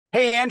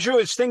Hey Andrew,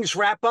 as things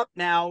wrap up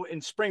now in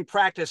spring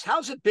practice,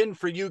 how's it been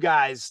for you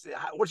guys?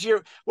 What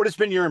has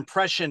been your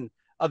impression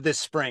of this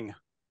spring?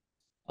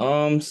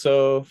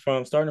 So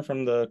from starting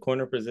from the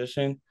corner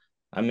position,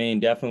 I mean,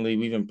 definitely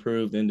we've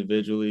improved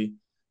individually.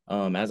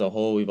 As a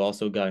whole, we've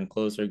also gotten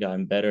closer,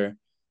 gotten better.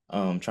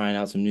 Trying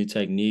out some new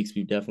techniques.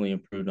 We've definitely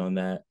improved on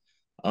that.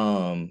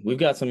 We've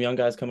got some young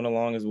guys coming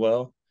along as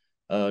well.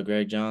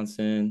 Greg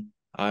Johnson,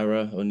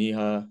 Ira,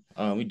 Oniha.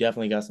 We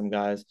definitely got some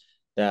guys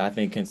that I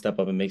think can step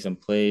up and make some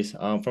plays.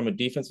 From a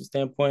defensive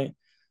standpoint,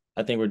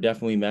 I think we're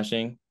definitely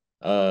meshing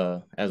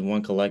as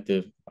one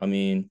collective. I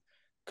mean,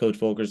 Coach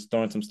Volker's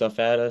throwing some stuff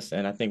at us,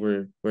 and I think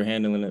we're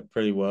handling it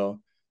pretty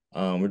well.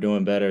 We're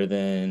doing better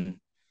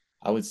than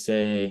I would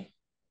say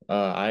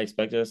I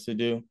expected us to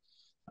do.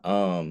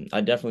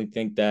 I definitely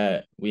think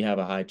that we have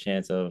a high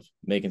chance of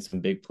making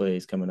some big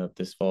plays coming up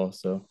this fall.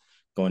 So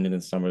going into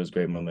the summer is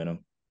great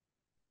momentum.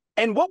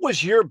 And what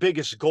was your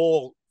biggest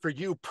goal for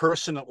you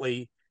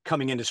personally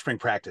coming into spring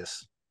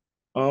practice?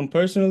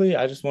 Personally,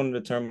 I just wanted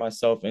to turn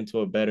myself into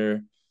a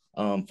better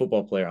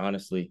football player,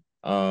 honestly.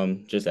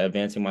 Just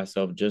advancing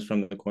myself just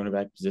from the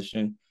cornerback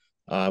position.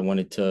 I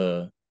wanted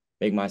to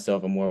make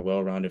myself a more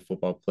well-rounded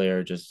football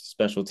player, just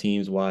special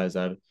teams wise.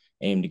 I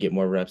aim to get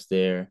more reps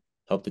there,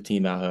 help the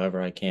team out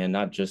however I can,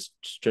 not just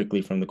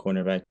strictly from the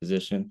cornerback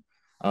position.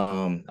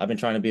 I've been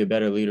trying to be a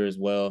better leader as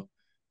well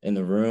in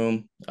the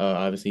room.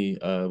 Obviously,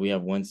 we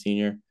have one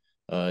senior,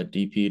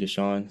 DP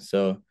Deshaun.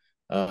 So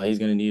he's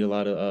going to need a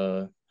lot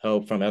of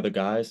help from other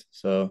guys.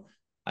 So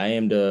I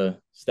aim to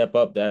step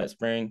up that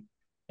spring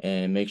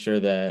and make sure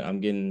that I'm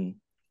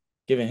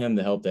giving him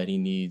the help that he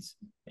needs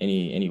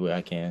any way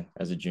I can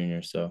as a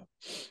junior. So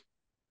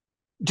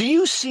Do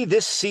you see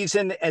this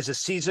season as a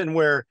season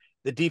where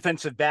the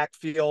defensive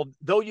backfield,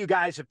 though you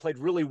guys have played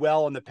really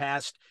well in the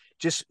past,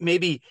 just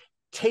maybe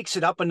takes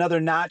it up another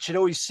notch? It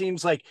always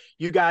seems like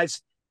you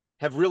guys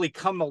have really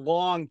come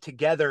along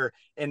together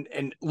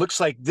and looks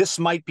like this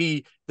might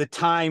be the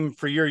time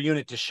for your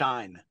unit to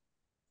shine.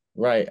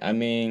 right. I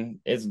mean,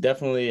 it's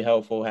definitely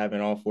helpful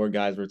having all four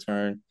guys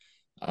return.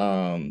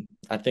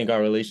 I think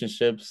our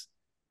relationships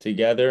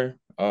together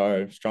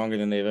are stronger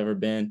than they've ever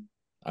been.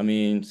 I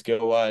mean,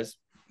 skill wise,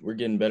 we're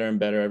getting better and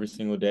better every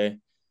single day.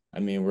 I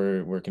mean,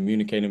 we're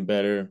communicating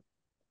better,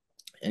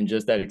 and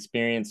just that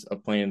experience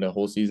of playing the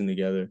whole season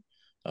together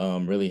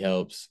really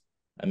helps.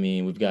 I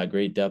mean, we've got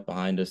great depth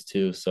behind us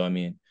too. So I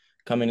mean,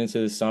 coming into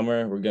the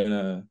summer, we're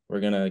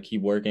gonna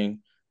keep working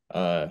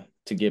to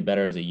get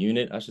better as a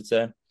unit, I should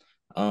say,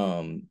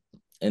 um,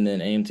 and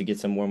then aim to get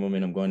some more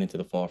momentum going into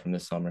the fall from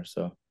this summer.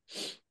 So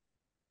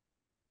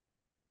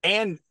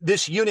And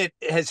this unit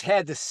has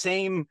had the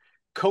same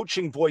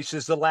coaching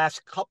voices the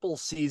last couple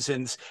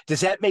seasons. Does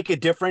that make a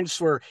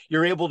difference where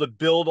you're able to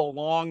build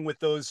along with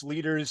those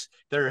leaders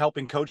that are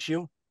helping coach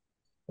you?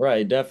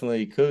 right,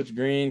 definitely, Coach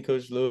Green,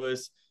 Coach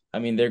Lewis. I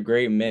mean, they're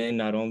great men,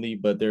 not only,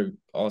 but they're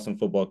awesome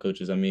football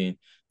coaches. I mean,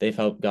 they've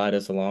helped guide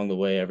us along the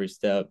way every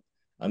step.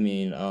 I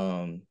mean,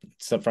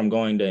 so from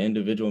going to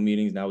individual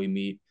meetings, now we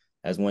meet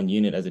as one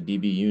unit, as a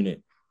DB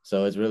unit.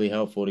 So it's really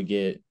helpful to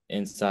get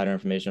insider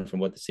information from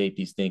what the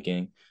safety's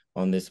thinking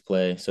on this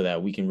play so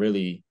that we can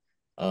really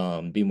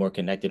be more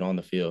connected on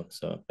the field.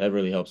 So that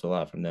really helps a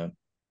lot from them.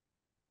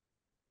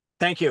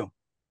 Thank you.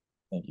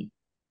 Thank you.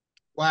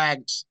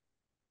 Flags.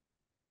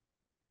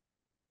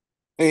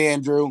 Hey,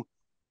 Andrew.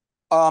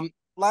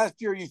 Last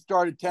year you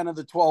started 10 of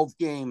the 12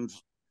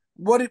 games.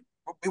 What did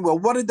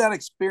what did that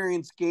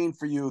experience gain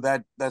for you?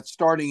 That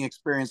starting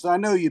experience. I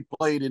know you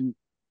played in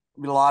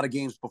a lot of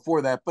games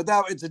before that, but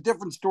that it's a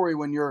different story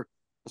when you're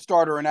a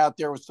starter and out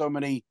there with so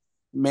many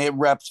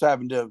reps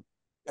having to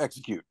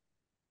execute.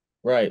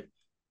 Right.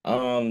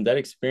 That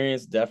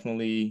experience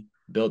definitely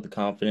built the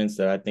confidence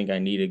that I think I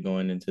needed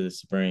going into the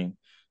spring,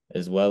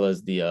 as well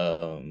as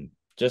the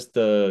just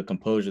the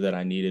composure that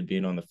I needed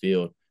being on the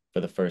field for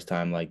the first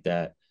time like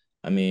that.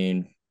 I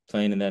mean,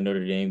 playing in that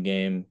Notre Dame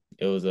game,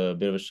 it was a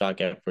bit of a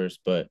shock at first,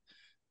 but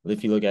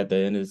if you look at the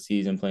end of the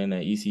season, playing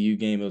that ECU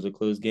game, it was a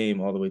close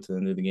game all the way to the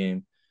end of the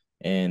game.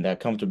 And that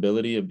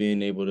comfortability of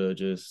being able to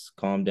just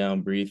calm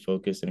down, breathe,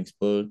 focus, and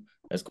explode,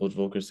 as Coach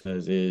Volker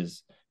says,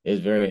 is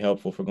very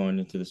helpful for going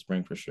into the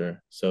spring for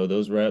sure. So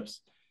those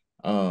reps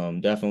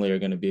definitely are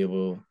going to be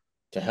able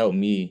to help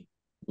me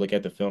look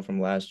at the film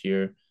from last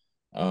year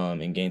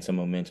and gain some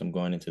momentum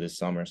going into this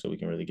summer so we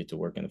can really get to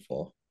work in the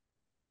fall.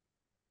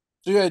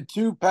 So you had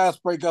two pass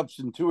breakups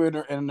and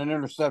and an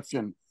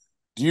interception.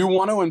 Do you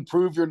want to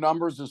improve your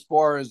numbers as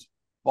far as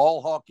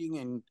ball hawking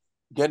and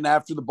getting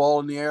after the ball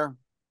in the air?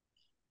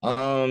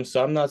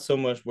 So I'm not so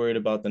much worried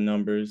about the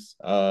numbers.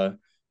 I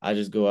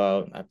just go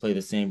out, I play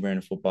the same brand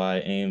of football. I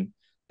aim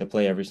to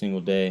play every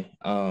single day.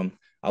 I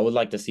would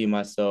like to see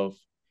myself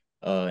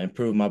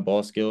improve my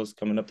ball skills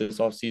coming up this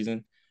off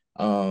season.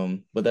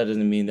 But that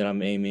doesn't mean that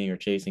I'm aiming or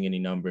chasing any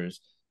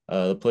numbers.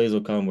 The plays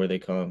will come where they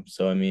come.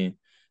 So I mean,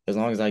 as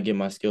long as I get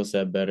my skill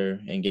set better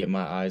and get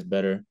my eyes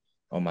better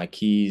on my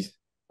keys,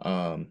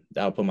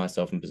 that'll put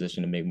myself in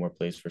position to make more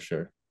plays for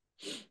sure.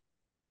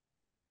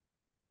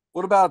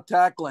 What about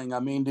tackling?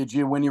 I mean, did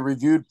you when you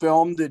reviewed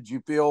film, did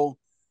you feel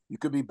you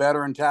could be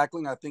better in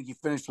tackling. I think you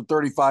finished with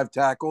 35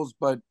 tackles,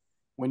 but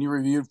when you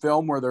reviewed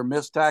film where there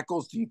missed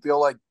tackles, do you feel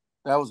like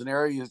that was an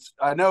area?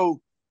 I know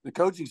the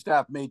coaching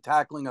staff made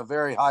tackling a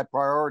very high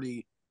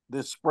priority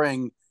this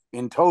spring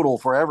in total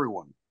for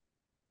everyone.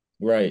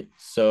 Right.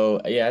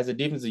 So yeah, as a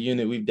defensive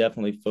unit, we've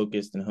definitely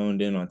focused and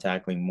honed in on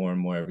tackling more and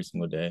more every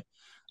single day.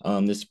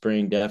 This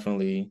spring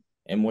definitely,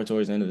 and more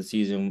towards the end of the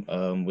season,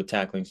 with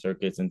tackling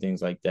circuits and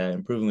things like that,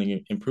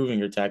 improving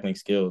your tackling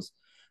skills.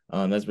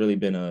 That's really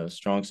been a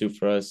strong suit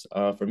for us.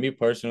 For me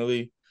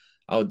personally,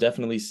 I would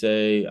definitely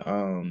say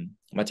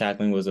my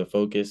tackling was a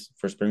focus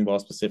for spring ball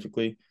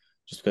specifically,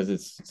 just because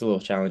it's a little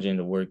challenging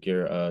to work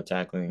your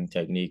tackling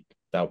technique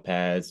without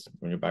pads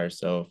when you're by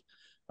yourself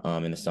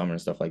in the summer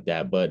and stuff like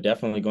that. But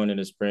definitely going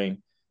into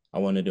spring, I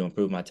wanted to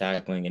improve my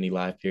tackling, any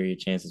live period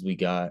chances we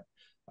got,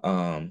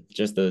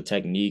 just the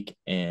technique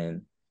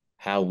and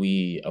how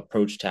we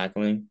approach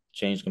tackling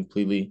changed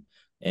completely.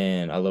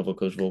 And I love what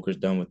Coach Volker's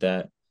done with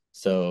that.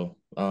 So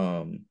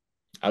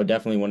I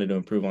definitely wanted to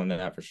improve on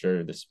that for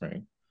sure this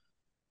spring.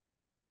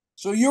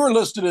 So you were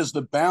listed as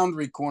the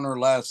boundary corner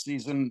last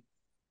season,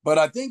 but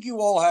I think you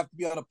all have to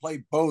be able to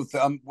play both.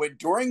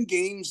 During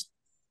games,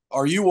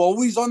 are you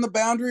always on the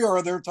boundary, or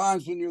are there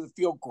times when you're the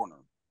field corner?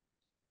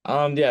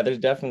 Yeah, there's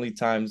definitely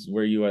times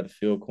where you are the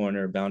field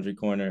corner, boundary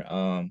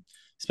corner,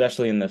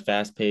 especially in the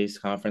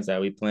fast-paced conference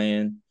that we play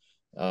in.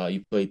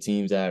 You play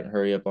teams that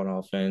hurry up on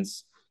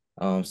offense.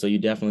 So you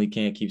definitely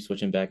can't keep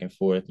switching back and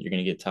forth. You're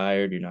going to get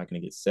tired. You're not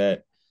going to get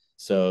set.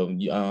 So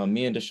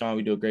me and Deshaun,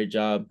 we do a great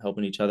job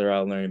helping each other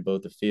out, learning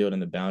both the field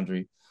and the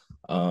boundary.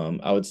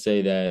 I would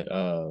say that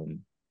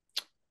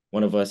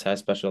one of us has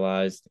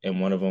specialized in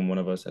one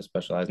of us has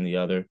specialized in the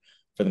other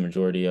for the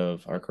majority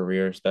of our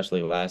career,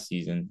 especially last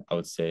season. I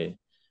would say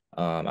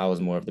I was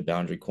more of the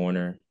boundary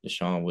corner.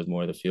 Deshaun was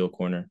more of the field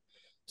corner.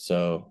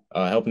 So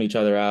helping each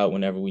other out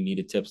whenever we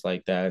needed tips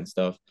like that and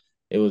stuff.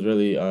 It was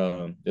really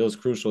it was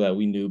crucial that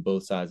we knew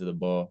both sides of the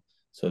ball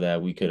so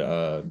that we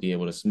could be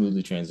able to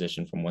smoothly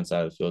transition from one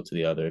side of the field to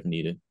the other if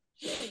needed.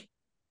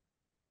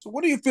 So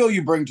what do you feel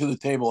you bring to the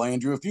table,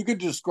 Andrew? If you could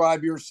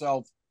describe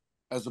yourself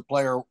as a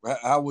player,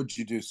 how would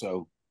you do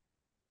so?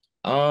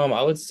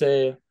 I would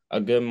say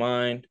a good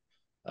mind.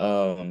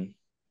 I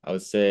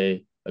would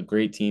say a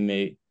great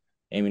teammate,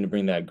 aiming to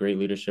bring that great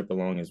leadership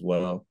along as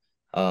well.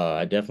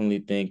 I definitely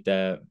think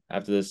that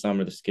after this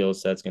summer, the skill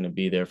set's going to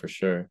be there for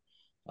sure.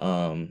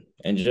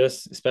 And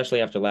just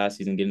especially after last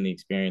season, getting the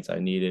experience I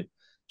needed,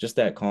 just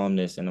that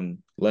calmness, and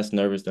I'm less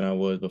nervous than I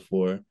was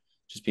before.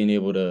 Just being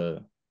able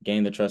to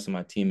gain the trust of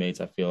my teammates,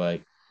 I feel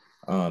like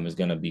is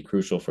going to be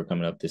crucial for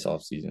coming up this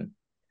offseason.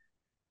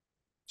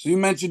 So you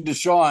mentioned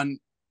Deshaun.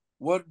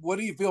 What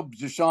do you feel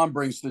Deshaun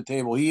brings to the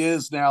table? He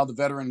is now the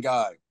veteran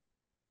guy.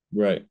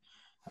 Right.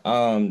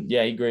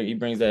 Yeah, he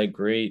brings that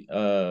great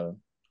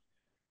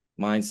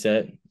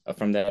mindset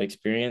from that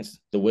experience,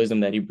 the wisdom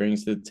that he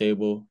brings to the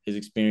table, his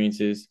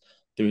experiences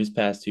through his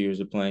past 2 years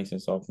of playing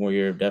since sophomore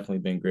year have definitely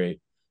been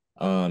great.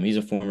 He's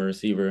a former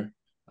receiver,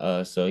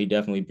 so he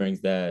definitely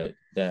brings that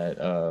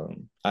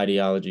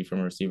ideology from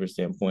a receiver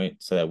standpoint,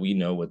 so that we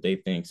know what they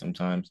think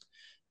sometimes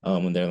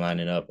when they're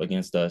lining up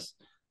against us.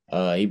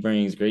 He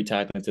brings great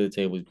tackling to the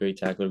table. He's a great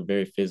tackler,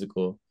 very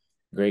physical,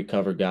 great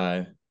cover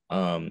guy,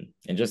 and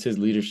just his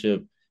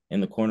leadership in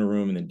the corner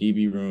room and the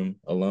DB room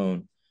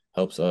alone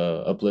helps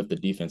uplift the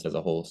defense as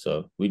a whole.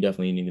 So we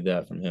definitely needed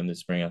that from him this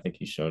spring. I think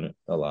he's shown it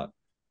a lot.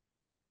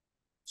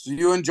 So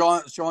you and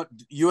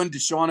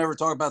Deshaun ever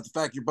talk about the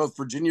fact you're both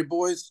Virginia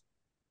boys?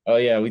 Oh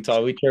yeah, we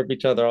chirp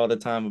each other all the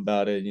time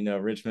about it. You know,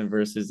 Richmond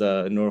versus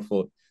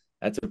Norfolk.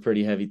 That's a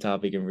pretty heavy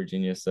topic in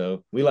Virginia.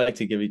 So we like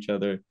to give each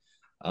other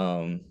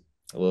a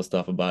little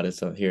stuff about it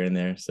so here and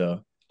there.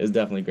 So it's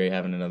definitely great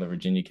having another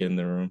Virginia kid in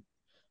the room.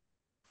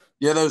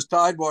 Yeah, those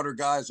Tidewater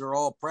guys are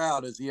all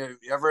proud. Has he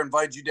ever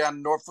invited you down to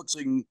Norfolk so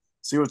you can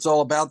see what it's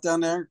all about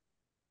down there?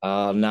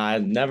 Nah, I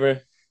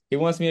never. He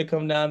wants me to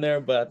come down there,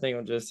 but I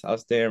think I'll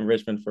stay in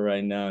Richmond for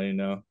right now.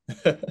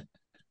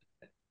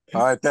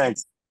 All right,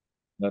 thanks.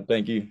 No,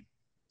 thank you.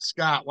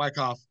 Scott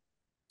Wyckoff.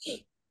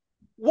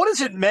 What has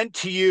it meant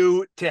to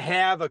you to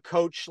have a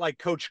coach like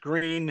Coach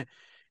Green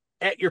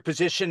at your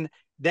position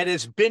that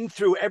has been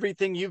through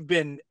everything you've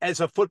been as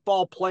a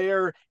football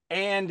player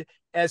and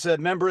as a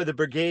member of the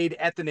brigade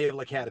at the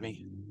Naval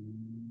Academy?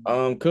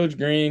 Coach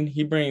Green,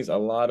 he brings a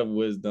lot of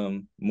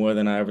wisdom, more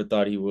than I ever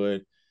thought he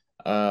would.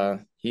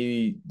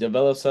 He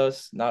develops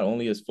us not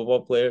only as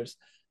football players,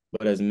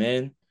 but as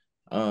men.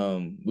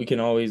 We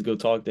can always go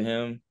talk to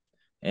him.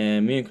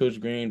 And me and Coach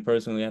Green,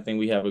 personally, I think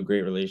we have a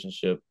great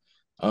relationship.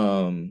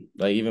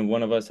 Like even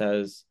one of us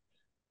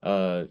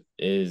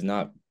is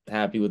not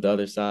happy with the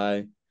other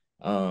side.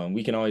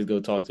 We can always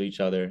go talk to each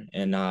other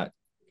and not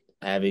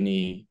have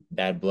any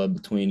bad blood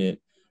between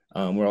it.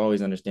 We're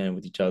always understanding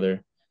with each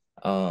other.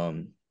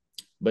 Um,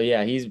 but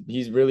yeah,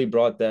 he's really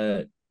brought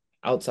that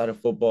outside of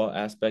football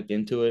aspect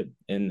into it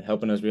and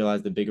helping us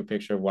realize the bigger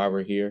picture of why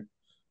we're here.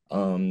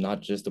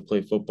 Not just to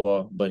play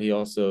football, but he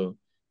also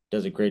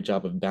does a great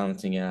job of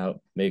balancing it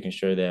out, making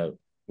sure that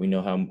we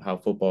know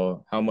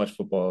how much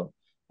football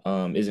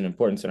is an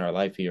importance in our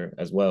life here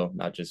as well,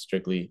 not just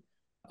strictly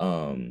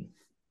um,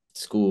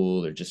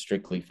 school or just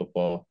strictly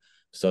football.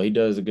 So he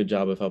does a good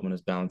job of helping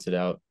us balance it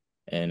out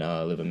and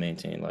live a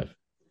maintained life.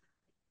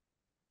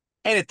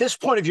 And at this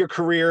point of your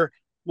career,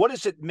 what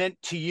has it meant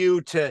to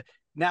you to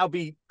now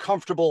be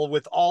comfortable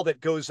with all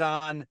that goes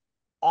on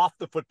off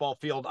the football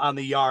field, on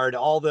the yard,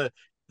 all the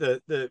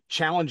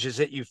challenges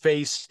that you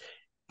face?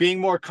 Being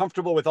more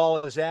comfortable with all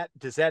of that,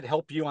 does that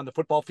help you on the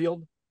football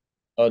field?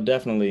 Oh,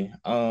 definitely.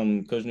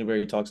 Coach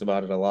Newberry talks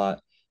about it a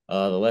lot.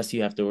 The less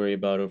you have to worry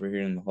about over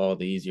here in the hall,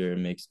 the easier it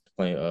makes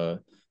play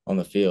on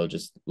the field.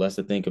 Just less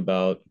to think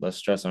about, less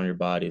stress on your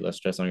body, less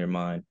stress on your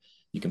mind.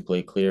 You can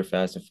play clear,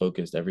 fast, and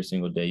focused every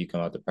single day you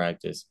come out to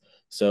practice.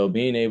 So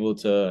being able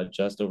to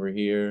adjust over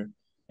here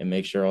and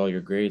make sure all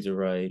your grades are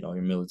right, all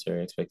your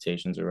military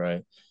expectations are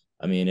right.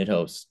 I mean, it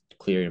helps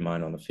clear your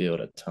mind on the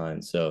field a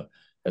ton. So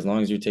as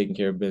long as you're taking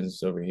care of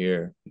business over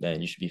here, then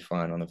you should be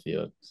fine on the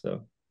field.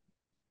 So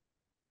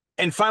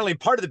And finally,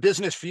 part of the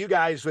business for you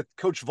guys with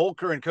Coach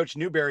Volker and Coach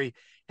Newberry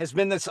has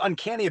been this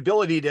uncanny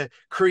ability to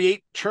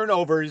create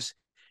turnovers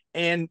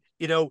and,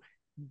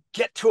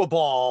 get to a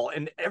ball,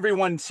 and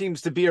everyone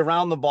seems to be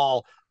around the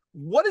ball.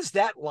 What is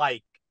that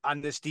like on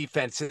this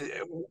defense?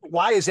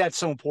 Why is that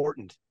so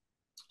important?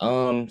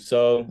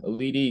 So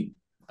elite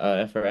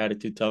effort,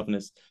 attitude,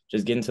 toughness,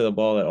 just getting to the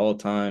ball at all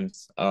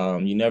times.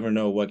 You never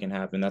know what can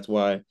happen. That's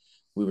why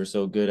we were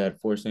so good at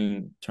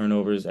forcing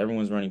turnovers.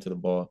 Everyone's running to the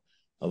ball.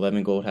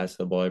 11 gold has to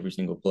the ball every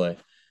single play.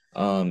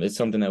 It's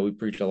something that we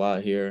preach a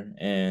lot here,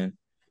 and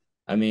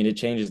I mean, it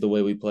changes the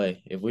way we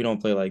play. If we don't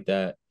play like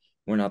that,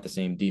 we're not the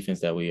same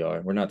defense that we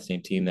are. We're not the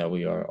same team that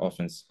we are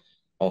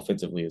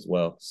offensively as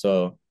well.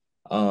 So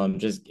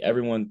just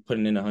everyone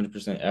putting in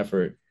 100%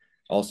 effort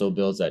also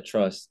builds that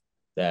trust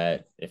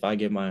that if I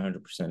give my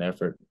 100%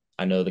 effort,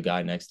 I know the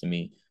guy next to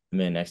me, the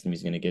man next to me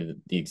is going to give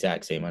the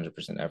exact same 100%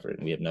 effort,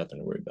 and we have nothing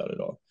to worry about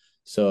at all.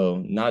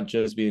 So not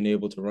just being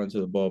able to run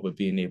to the ball, but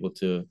being able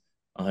to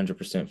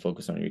 100%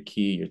 focus on your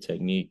key, your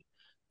technique,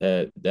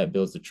 that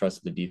builds the trust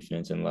of the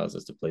defense and allows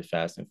us to play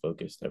fast and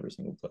focused every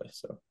single play.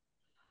 So,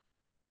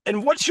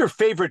 And what's your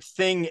favorite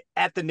thing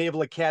at the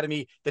Naval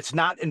Academy that's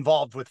not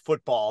involved with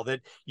football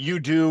that you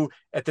do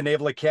at the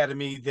Naval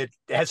Academy that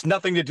has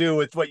nothing to do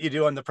with what you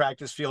do on the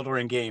practice field or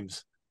in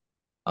games?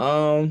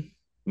 um,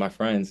 my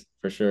friends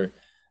for sure.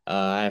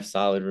 I have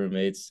solid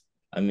roommates.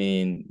 I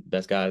mean,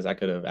 best guys I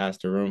could have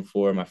asked a room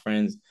for. My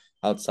friends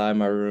outside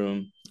my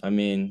room. I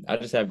mean, I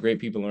just have great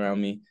people around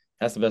me.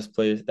 That's the best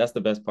place. That's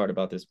the best part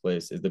about this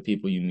place is the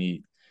people you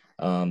meet,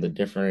 the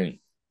different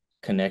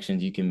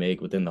connections you can make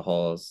within the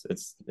halls.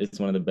 It's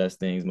one of the best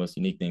things, most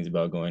unique things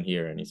about going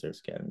here at any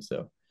service academy.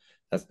 So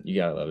that's you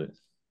gotta love it.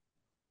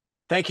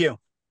 Thank you.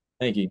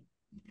 Thank you.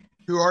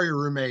 Who are your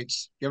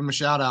roommates? Give them a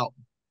shout out.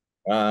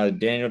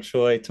 Daniel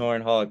Choi,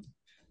 Torrin Hawk,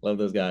 love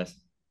those guys.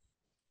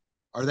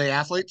 Are they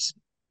athletes?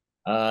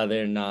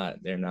 They're not.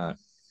 They're not.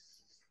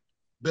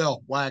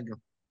 Bill Wagner.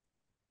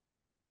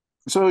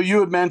 So you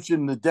had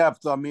mentioned the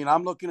depth. I mean,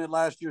 I'm looking at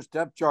last year's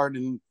depth chart,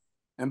 and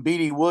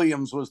BD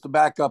Williams was the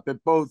backup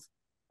at both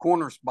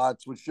corner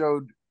spots, which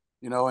showed,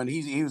 and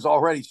he was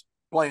already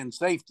playing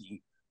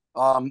safety.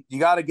 You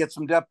got to get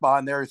some depth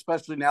behind there,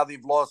 especially now that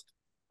you've lost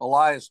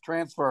Elias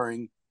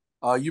transferring.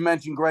 You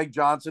mentioned Greg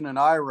Johnson and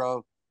Ira.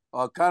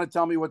 Kind of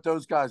tell me what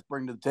those guys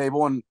bring to the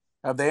table, and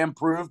have they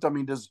improved? I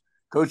mean, does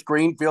Coach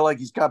Green feel like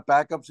he's got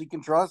backups he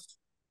can trust?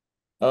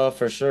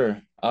 For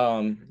sure.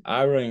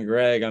 Ira and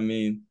Greg, I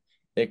mean,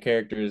 they're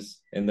characters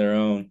in their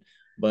own,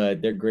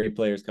 but they're great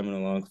players coming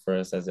along for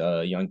us as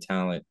a young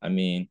talent. I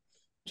mean,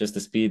 just the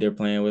speed they're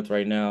playing with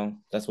right now.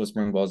 That's what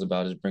spring ball is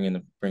about: is bringing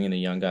the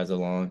young guys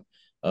along,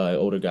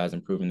 older guys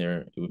improving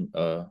their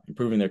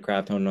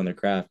craft, honing on their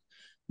craft.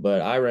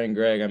 But Ira and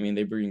Greg, I mean,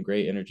 they bring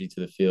great energy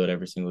to the field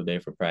every single day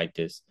for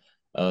practice.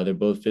 They're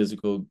both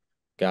physical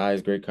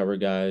guys, great cover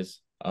guys.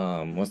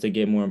 Once they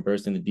get more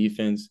immersed in the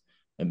defense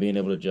and being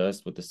able to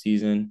adjust with the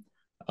season,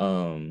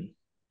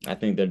 I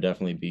think they'll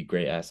definitely be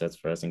great assets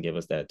for us and give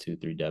us that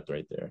 2-3 depth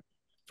right there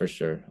for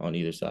sure on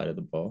either side of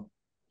the ball.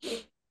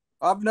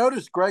 I've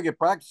noticed Greg at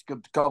practice a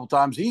couple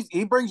times.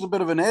 He brings a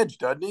bit of an edge,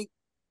 doesn't he?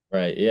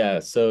 Right. Yeah.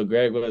 So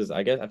Greg was,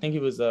 I think he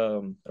was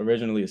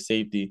originally a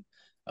safety.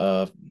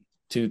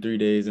 2-3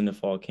 days in the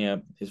fall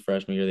camp, his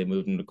freshman year, they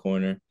moved him to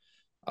corner.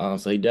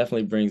 So he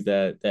definitely brings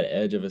that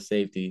edge of a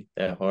safety,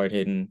 that hard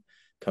hitting,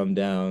 come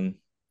down,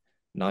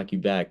 knock you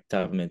back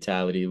type of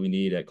mentality we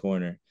need at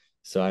corner.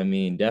 So I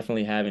mean,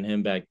 definitely having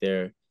him back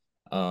there,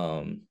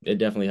 it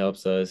definitely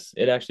helps us.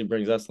 It actually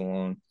brings us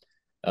along.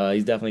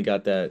 He's definitely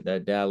got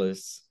that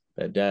Dallas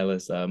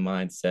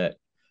mindset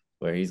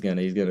where he's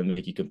gonna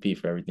make you compete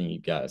for everything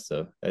you got.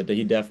 So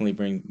he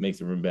definitely makes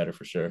the room better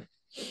for sure.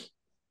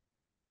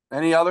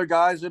 Any other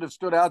guys that have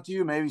stood out to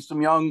you? Maybe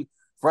some young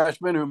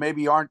freshmen who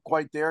maybe aren't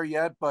quite there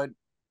yet, but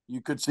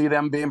you could see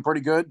them being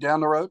pretty good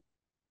down the road?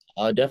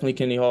 Definitely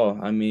Kenny Hall.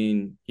 I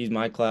mean, he's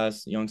my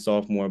class, young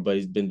sophomore, but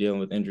he's been dealing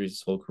with injuries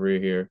his whole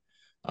career here.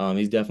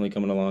 He's definitely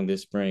coming along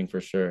this spring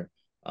for sure.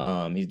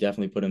 He's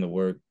definitely put in the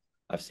work.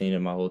 I've seen it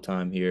my whole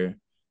time here.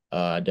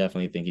 I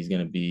definitely think he's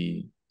going to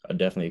be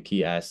definitely a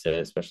key asset,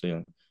 especially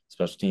on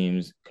special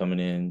teams coming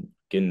in,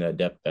 getting that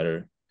depth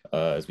better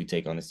as we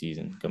take on the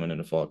season, coming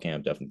into fall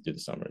camp, definitely through the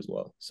summer as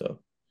well. So,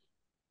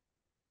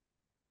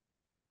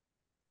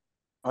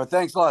 All right,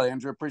 thanks a lot,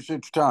 Andrew.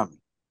 Appreciate your time.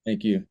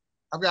 thank you.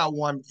 I've got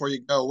one before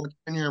you go. What's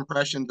been your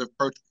impressions of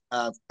Coach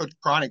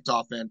Cronick's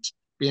offense,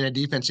 being a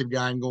defensive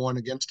guy and going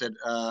against it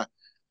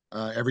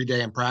every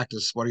day in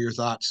practice? What are your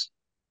thoughts?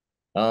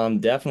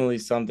 Definitely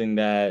something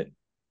that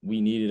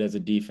we needed as a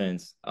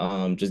defense.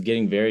 Just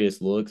getting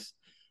various looks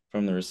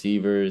from the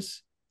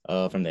receivers,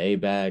 from the A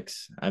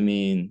backs. I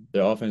mean,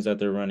 the offense that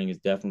they're running is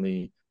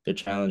definitely they're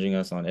challenging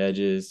us on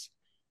edges.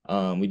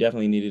 We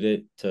definitely needed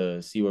it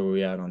to see where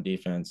we're at on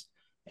defense,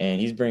 and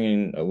he's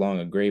bringing along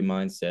a great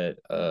mindset.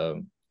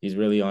 He's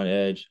really on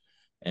edge,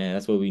 and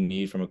that's what we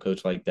need from a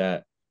coach like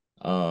that.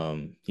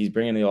 He's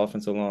bringing the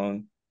offense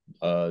along,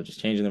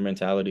 just changing their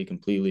mentality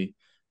completely,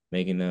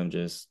 making them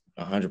just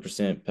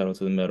 100% pedal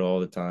to the metal all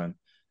the time.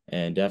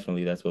 And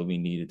definitely that's what we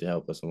needed to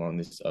help us along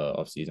this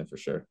offseason for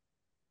sure.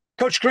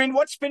 Coach Green,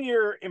 what's been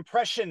your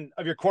impression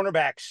of your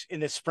cornerbacks in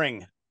this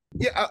spring?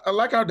 Yeah, I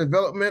like our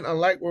development. I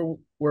like where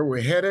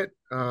we're headed.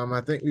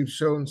 I think we've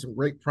shown some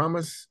great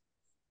promise.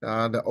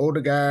 The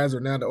older guys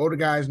are now the older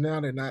guys now.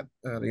 They're not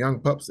the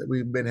young pups that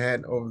we've been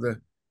had over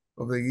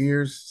the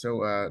years. So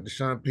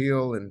Deshaun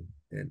Peel and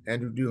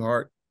Andrew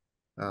Duhart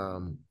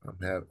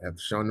have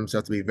shown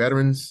themselves to be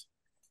veterans,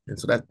 and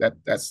so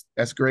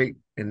that's great.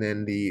 And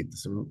then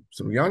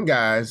some young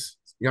guys,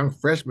 young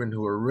freshmen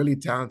who are really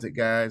talented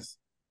guys,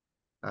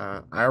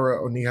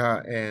 Ira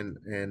Oniha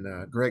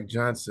and Greg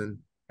Johnson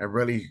have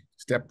really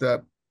stepped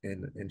up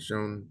and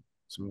shown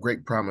some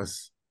great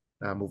promise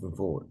moving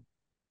forward.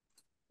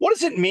 What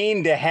does it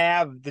mean to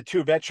have the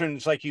two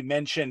veterans, like you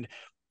mentioned,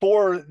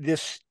 for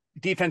this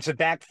defensive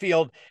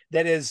backfield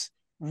that has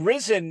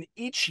risen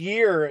each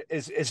year,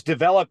 is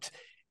developed?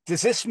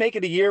 Does this make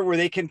it a year where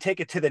they can take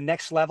it to the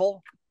next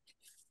level?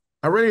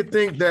 I really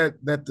think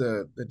that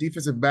the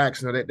defensive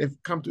backs, they've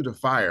come through the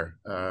fire.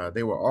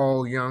 They were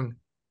all young.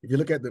 If you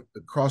look at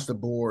across the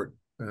board,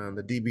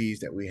 the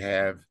DBs that we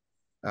have,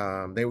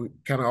 they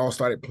kind of all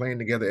started playing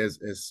together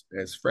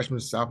as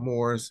freshmen,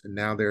 sophomores, and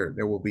now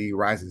there will be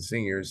rising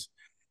seniors.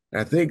 And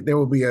I think there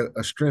will be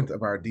a strength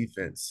of our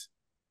defense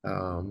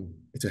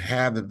to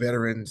have the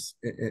veterans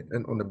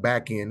on the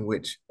back end,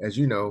 which, as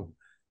you know,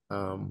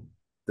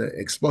 the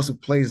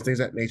explosive plays and things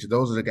of that nature,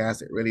 those are the guys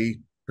that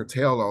really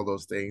curtail all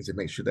those things and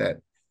make sure that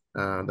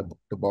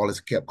the ball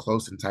is kept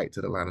close and tight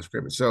to the line of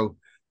scrimmage. So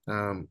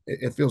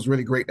it feels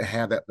really great to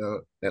have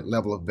that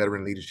level of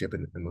veteran leadership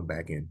in the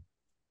back end.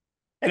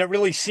 And it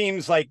really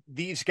seems like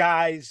these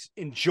guys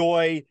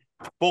enjoy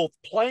both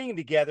playing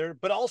together,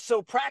 but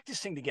also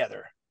practicing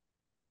together.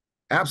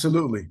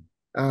 Absolutely.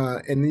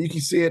 And you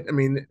can see it. I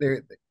mean,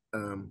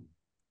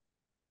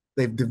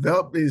 they've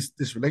developed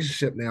this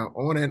relationship now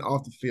on and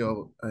off the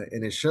field,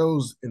 and it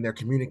shows in their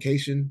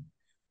communication.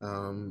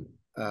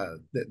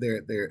 That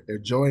they're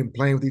enjoying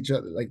playing with each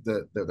other. Like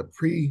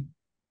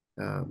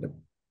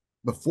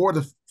before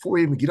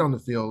we even get on the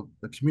field,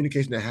 the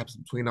communication that happens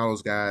between all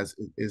those guys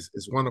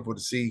is wonderful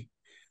to see,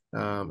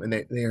 and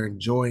they're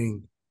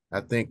enjoying. I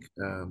think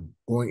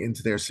going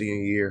into their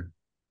senior year,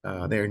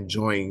 they're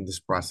enjoying this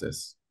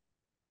process.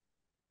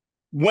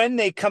 When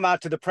they come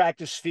out to the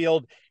practice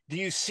field, do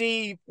you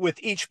see with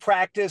each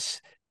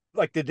practice,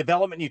 like the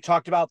development you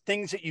talked about,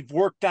 things that you've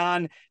worked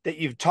on, that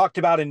you've talked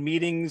about in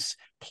meetings,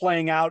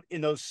 playing out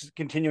in those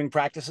continuing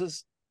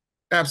practices?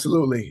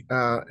 Absolutely.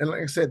 And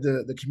like I said,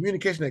 the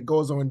communication that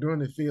goes on during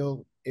the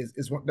field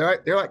is what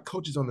they're like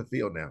coaches on the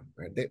field now.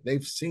 Right?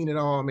 They've seen it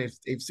all. I mean,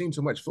 they've seen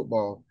so much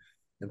football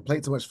and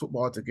played so much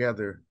football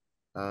together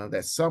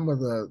that some of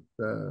the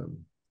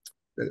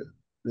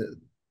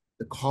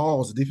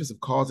calls, the defensive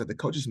calls that the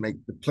coaches make,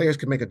 the players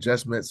can make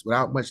adjustments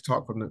without much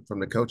talk from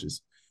the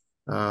coaches.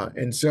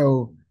 And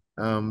so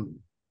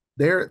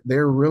they're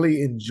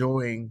really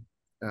enjoying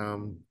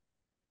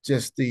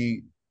just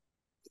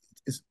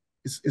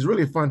it's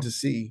really fun to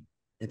see,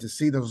 and to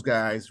see those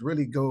guys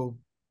really go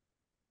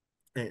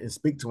and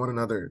speak to one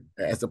another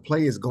as the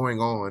play is going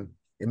on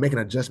and making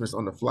adjustments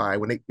on the fly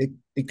when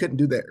they couldn't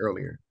do that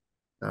earlier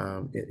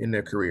in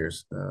their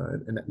careers.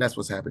 And that's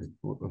what's happening.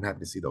 I'm happy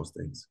to see those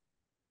things.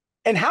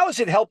 And how has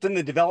it helped in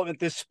the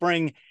development this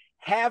spring,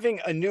 having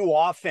a new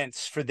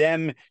offense for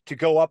them to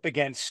go up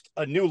against,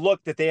 a new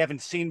look that they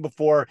haven't seen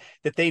before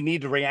that they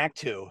need to react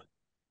to?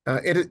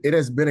 It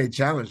has been a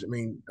challenge. I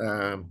mean,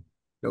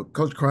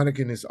 Coach Cronick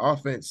and his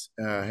offense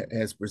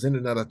has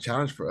presented another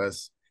challenge for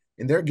us,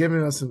 and they're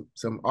giving us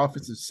some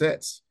offensive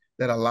sets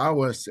that allow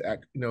us to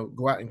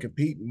go out and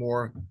compete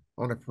more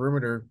on the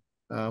perimeter,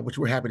 which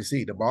we're happy to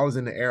see. The ball is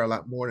in the air a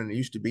lot more than it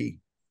used to be,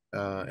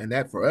 and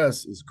that for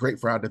us is great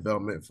for our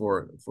development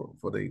for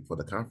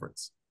the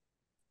conference.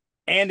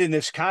 And in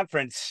this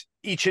conference,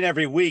 each and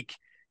every week,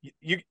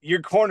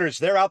 your corners,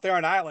 they're out there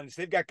on islands.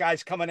 They've got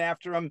guys coming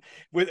after them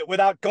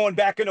without going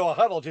back into a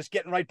huddle, just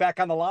getting right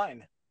back on the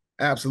line.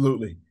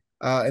 Absolutely.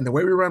 And the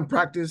way we run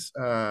practice,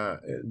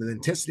 the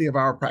intensity of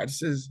our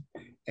practices,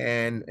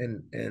 and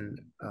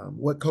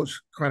what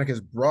Coach Cronick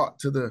has brought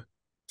to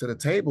to the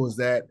table is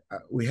that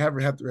we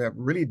have to have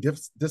really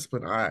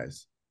disciplined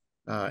eyes.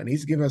 And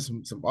he's given us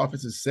some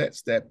offensive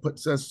sets that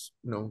puts us,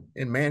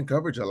 in man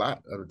coverage a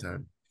lot of the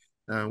time,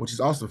 which is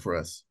awesome for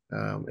us.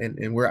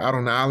 And we're out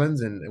on the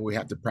islands, and we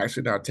have to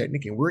practice our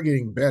technique, and we're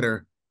getting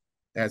better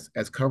as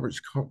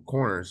coverage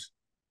corners,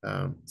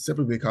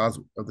 simply because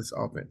of this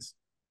offense.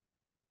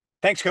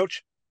 Thanks,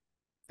 Coach.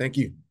 Thank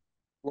you.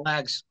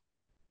 Flags.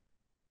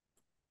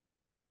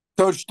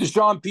 Coach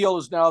Deshaun Peel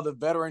is now the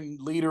veteran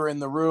leader in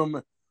the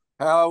room.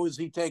 How is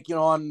he taking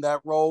on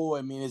that role?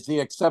 I mean, has he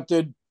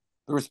accepted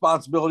the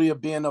responsibility of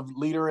being a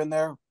leader in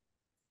there?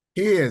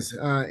 He is.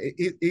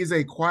 He's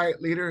a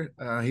quiet leader.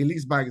 He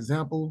leads by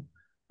example,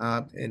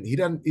 and he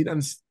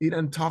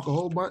doesn't talk a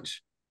whole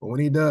bunch, but when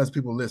he does,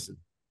 people listen.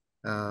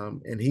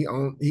 And he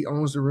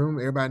owns the room.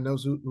 Everybody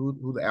knows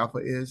who the alpha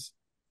is,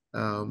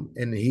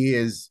 and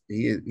he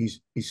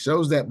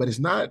shows that. But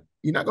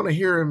you're not going to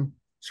hear him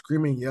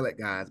scream and yell at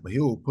guys, but he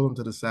will pull them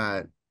to the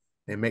side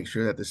and make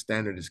sure that the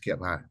standard is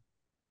kept high.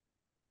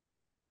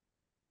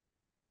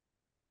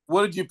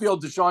 What did you feel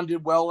Deshaun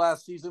did well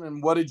last season,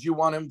 and what did you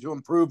want him to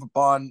improve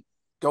upon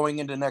going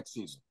into next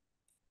season?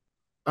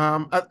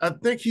 I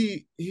think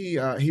he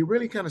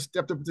really kind of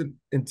stepped up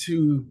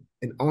into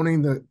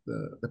owning the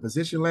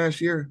position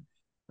last year.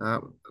 I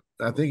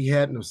think he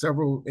had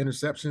several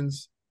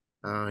interceptions.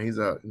 He's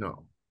a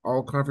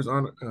all conference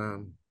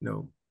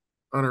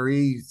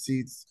honoree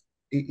seats.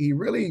 He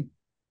really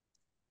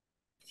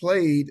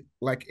played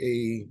like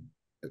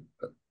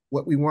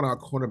what we want our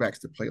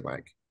cornerbacks to play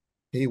like.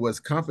 He was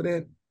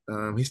confident.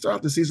 He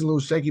started the season a little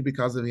shaky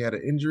because he had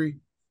an injury.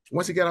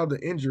 Once he got out of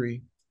the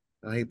injury,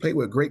 he played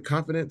with great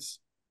confidence.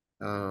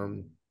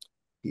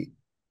 He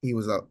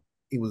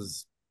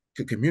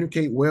could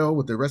communicate well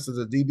with the rest of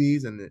the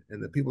DBs and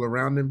the people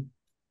around him.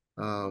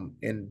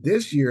 And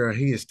this year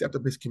he has stepped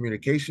up his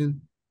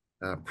communication,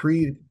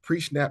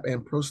 pre-snap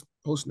and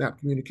post-snap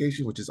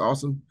communication, which is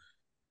awesome.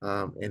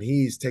 And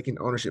he's taking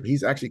ownership.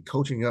 He's actually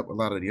coaching up a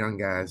lot of the young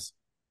guys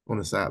on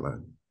the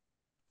sideline.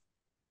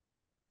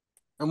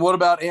 And what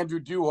about Andrew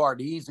Duhart?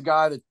 He's the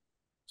guy that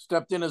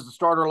stepped in as the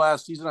starter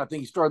last season. I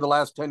think he started the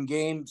last 10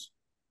 games.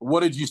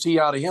 What did you see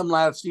out of him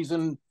last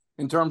season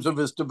in terms of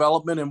his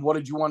development, and what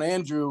did you want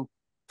Andrew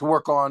to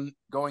work on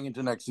going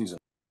into next season?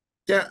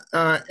 Yeah,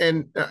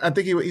 and I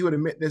think he would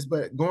admit this,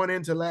 but going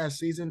into last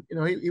season,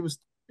 he was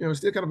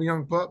still kind of a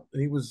young pup,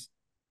 and he was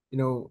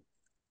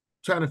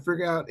trying to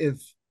figure out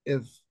if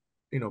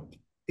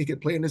he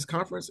could play in this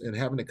conference and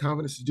having the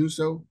confidence to do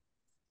so.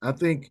 I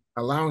think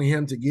allowing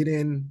him to get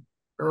in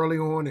early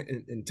on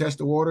and test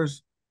the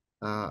waters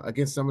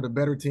against some of the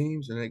better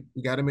teams, and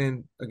we got him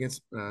in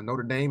against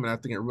Notre Dame, and I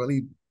think it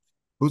really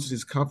boosted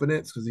his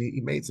confidence because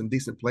he made some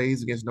decent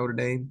plays against Notre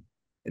Dame,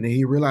 and then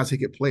he realized he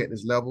could play at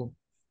this level,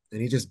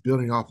 and he's just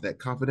building off that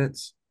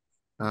confidence.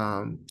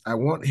 I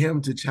want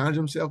him to challenge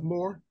himself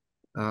more.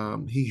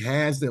 He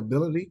has the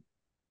ability.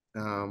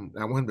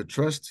 I want him to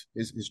trust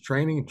his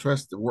training and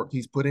trust the work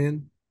he's put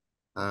in,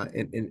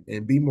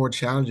 and be more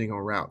challenging on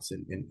routes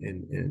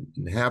and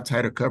have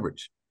tighter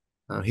coverage.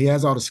 He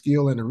has all the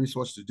skill and the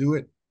resources to do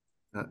it.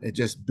 And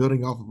just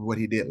building off of what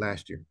he did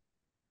last year.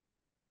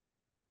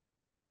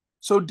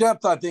 So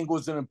depth, I think,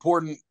 was an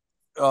important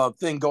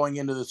thing going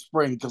into the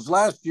spring, because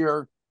last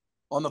year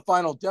on the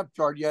final depth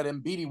chart, you had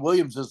Mbidi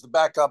Williams as the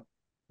backup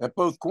at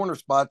both corner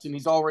spots, and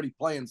he's already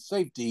playing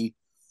safety.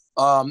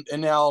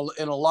 And now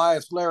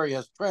Elias Larry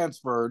has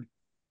transferred.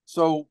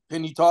 So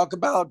can you talk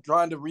about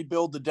trying to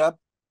rebuild the depth?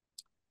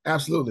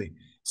 Absolutely.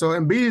 So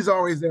Mbidi's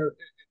always there.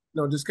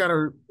 Just kind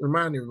of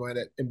remind everyone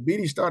that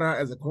Mbidi started out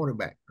as a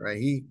cornerback,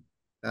 right?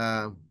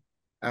 I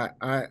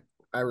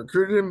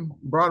recruited him,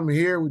 brought him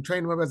here. We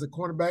trained him up as a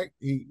cornerback.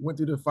 He went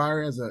through the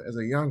fire as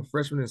a young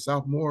freshman and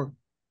sophomore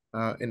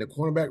in the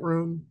cornerback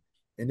room,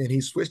 and then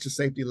he switched to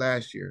safety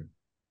last year.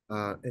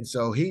 And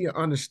so he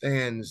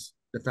understands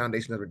the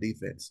foundation of the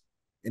defense,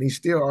 and he's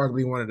still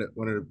arguably one of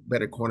the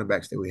better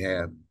cornerbacks that we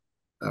have,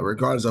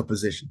 regardless of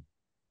position.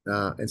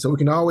 And so we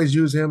can always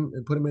use him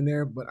and put him in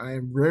there. But I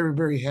am very,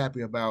 very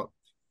happy about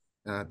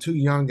two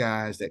young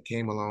guys that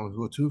came along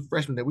who are two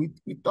freshmen that we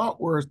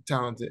thought were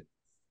talented,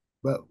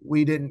 but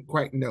we didn't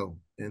quite know.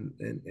 And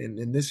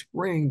in this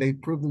spring, they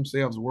proved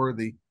themselves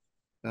worthy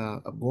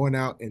of going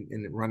out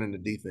and running the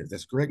defense.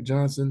 That's Greg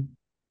Johnson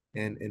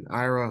and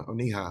Ira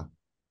Oniha.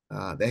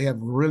 They have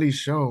really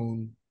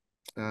shown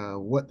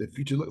what the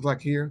future looks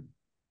like here,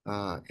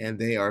 and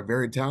they are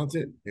very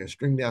talented. They're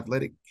extremely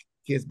athletic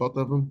kids, both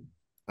of them,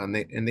 and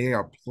they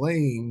are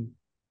playing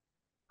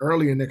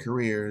early in their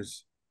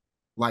careers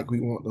like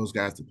we want those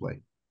guys to play.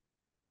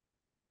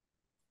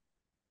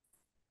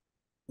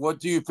 What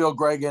do you feel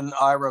Greg and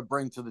Ira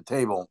bring to the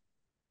table?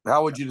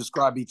 How would you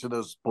describe each of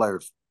those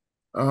players?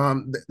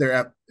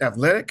 They're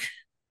athletic.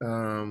 They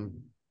have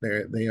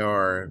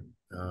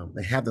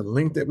the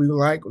length that we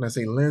like. When I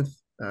say length,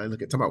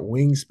 talking about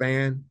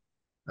wingspan,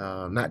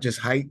 not just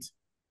height,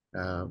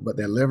 but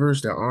their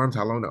levers, their arms,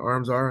 how long the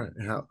arms are,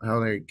 and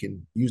how they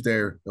can use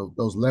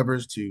those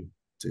levers to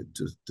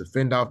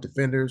fend off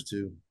defenders,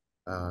 to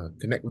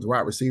connect with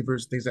wide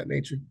receivers, things of that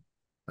nature.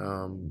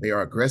 They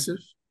are aggressive.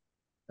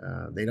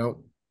 They don't.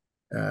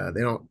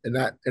 They're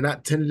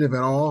not tentative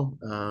at all.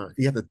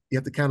 You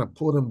have to kind of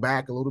pull them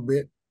back a little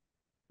bit.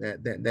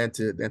 Than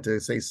to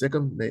say sick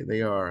them.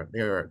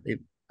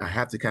 I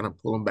have to kind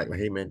of pull them back. Like,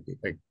 hey man,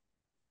 like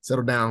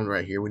settle down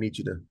right here. We need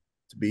you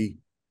to be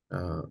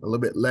a little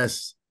bit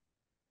less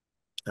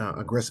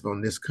aggressive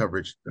on this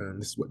coverage.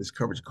 This is what this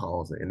coverage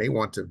calls, and they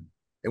want to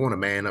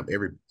man up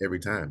every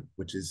time,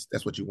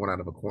 that's what you want out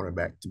of a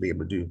cornerback to be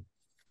able to do.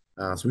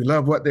 So we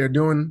love what they're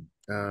doing.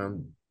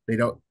 They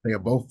are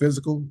both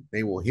physical.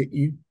 They will hit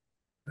you.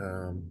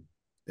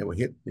 They will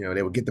hit.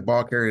 They will get the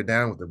ball carrier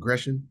down with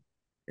aggression,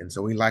 and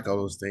so we like all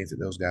those things that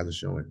those guys are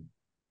showing.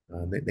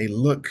 They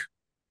look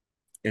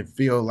and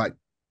feel like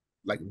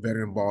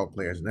veteran ball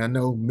players, and I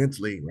know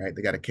mentally, right,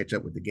 they got to catch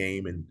up with the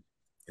game and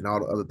all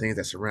the other things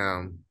that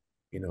surround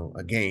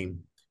a game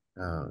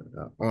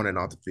on and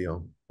off the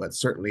field. But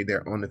certainly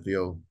their on the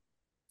field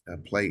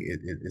play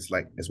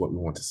is what we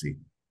want to see.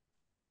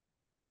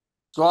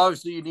 So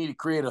obviously you need to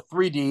create a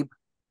 3 deep,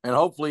 and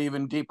hopefully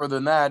even deeper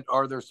than that.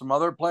 Are there some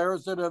other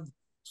players that have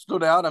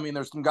stood out? I mean,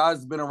 there's some guys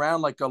that have been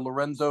around like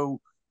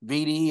Lorenzo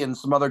Vitti and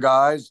some other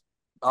guys.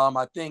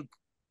 I think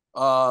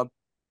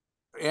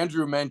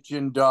Andrew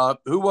mentioned,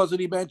 who was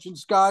it he mentioned,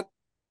 Scott?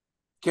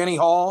 Kenny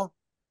Hall?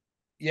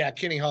 Yeah,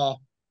 Kenny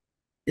Hall.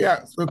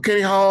 Yeah, so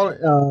Kenny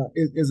Hall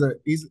he's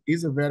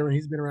a veteran.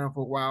 He's been around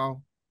for a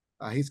while.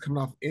 He's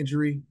coming off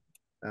injury,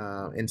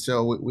 and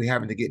so we're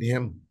having to get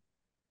him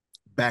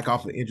back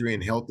off of injury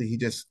and healthy. He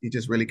just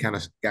really kind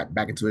of got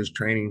back into his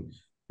training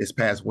this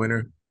past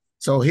winter.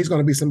 So he's going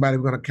to be somebody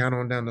we're going to count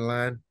on down the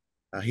line.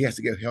 He has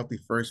to get healthy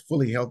first,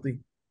 fully healthy.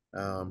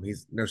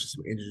 He's nursing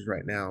some injuries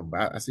right now,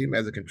 but I see him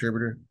as a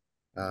contributor.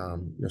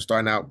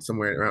 Starting out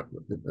somewhere around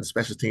the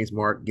special teams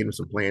mark, getting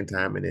some playing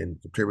time, and then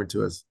contributing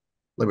to us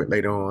a little bit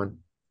later on.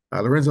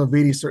 Lorenzo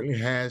Vitti certainly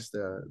has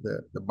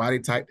the body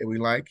type that we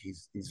like.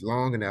 He's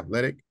long and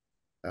athletic.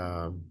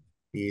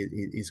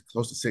 He's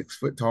close to 6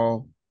 foot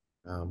tall,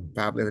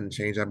 5'11" and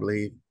change, I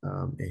believe.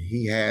 And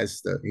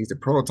he's the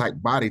prototype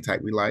body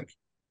type we like.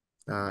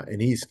 And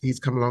he's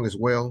come along as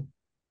well,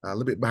 a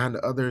little bit behind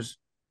the others,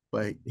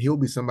 but he'll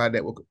be somebody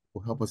that will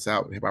help us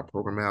out and help our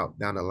program out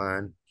down the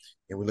line.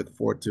 And we look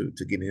forward to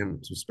getting him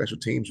some special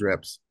teams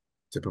reps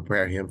to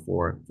prepare him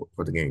for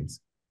the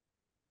games.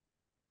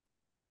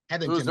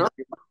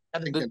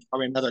 Hetherington's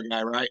probably another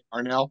guy, right?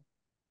 Arnell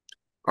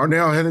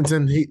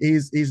Hetherington,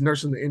 he's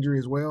nursing the injury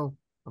as well.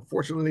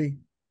 Unfortunately,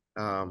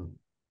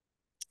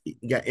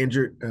 he got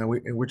injured, and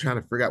we're trying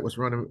to figure out what's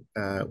running,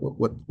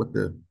 what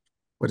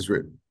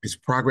his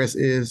progress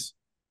is.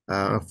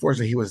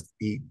 Unfortunately,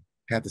 he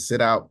had to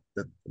sit out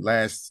the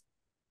last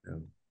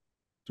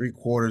 3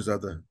 quarters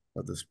of the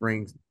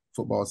spring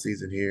football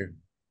season here,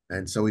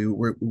 and so we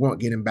won't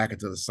get him back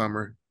until the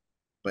summer.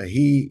 But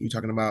you're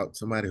talking about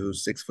somebody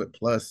who's 6 foot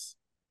plus,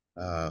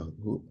 a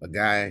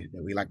guy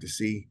that we like to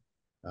see.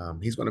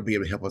 He's going to be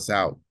able to help us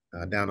out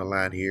down the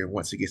line here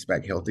once he gets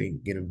back healthy,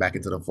 get him back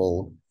into the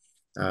fold.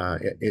 I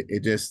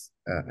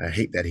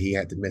hate that he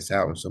had to miss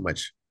out on so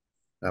much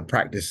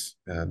practice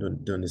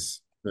during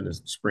this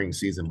spring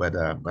season, but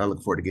I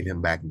look forward to getting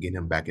him back and getting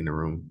him back in the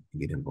room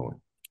and get him going.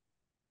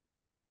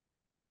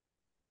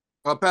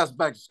 I'll pass it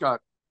back to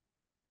Scott.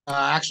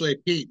 Actually,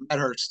 Pete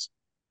Medhurst.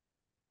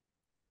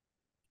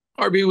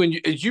 RB,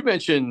 as you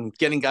mentioned,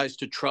 getting guys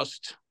to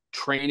trust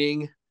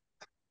training,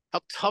 how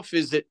tough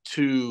is it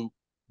to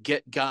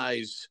get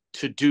guys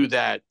to do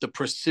that, the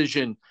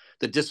precision,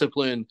 the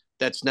discipline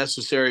that's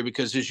necessary?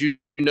 Because as you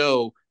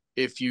know,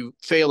 if you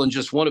fail in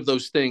just one of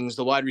those things,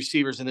 the wide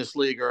receivers in this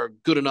league are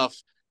good enough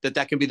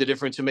that can be the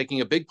difference in making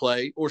a big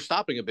play or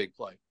stopping a big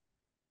play.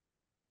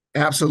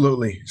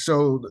 Absolutely.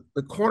 So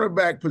the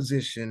cornerback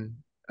position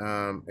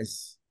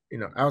is,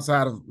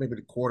 outside of maybe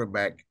the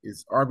quarterback,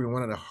 is arguably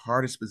one of the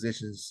hardest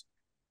positions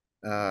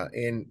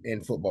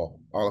in football,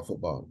 all of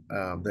football.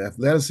 The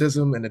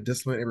athleticism and the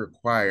discipline it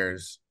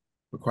requires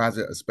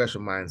a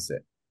special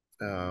mindset.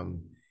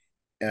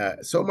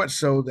 So much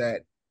so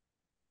that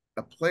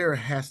a player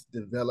has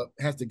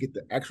to get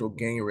the actual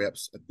game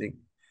reps, I think,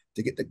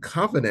 to get the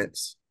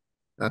confidence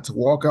to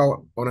walk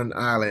out on an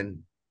island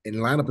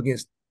and line up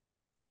against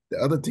the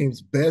other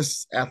team's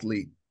best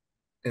athlete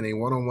in a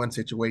one-on-one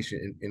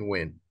situation and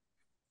win.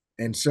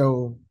 And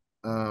so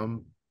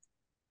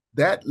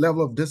that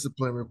level of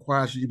discipline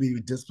requires you to be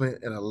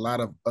disciplined in a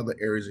lot of other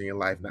areas in your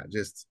life, not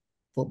just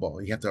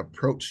football. You have to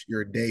approach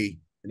your day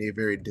in a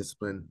very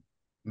disciplined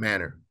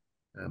manner,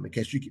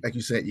 because like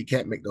you said, you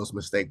can't make those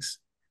mistakes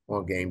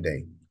on game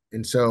day.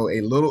 And so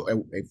a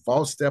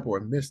false step or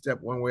a misstep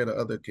one way or the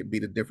other could be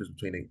the difference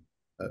between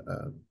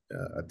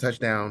a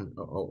touchdown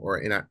or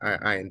an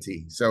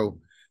INT. So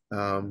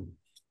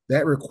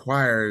that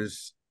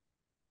requires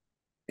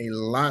a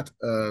lot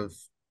of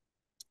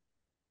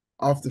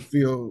off the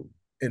field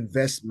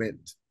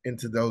investment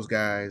into those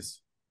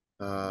guys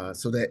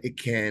so that it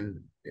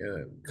can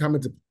come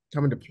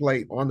into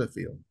play on the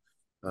field.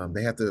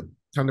 They have to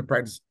come to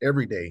practice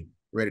every day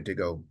ready to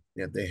go.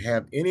 And if they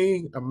have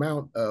any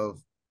amount of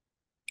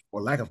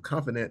or lack of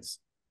confidence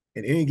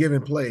in any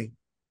given play,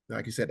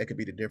 like you said, that could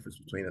be the difference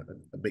between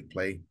a big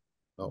play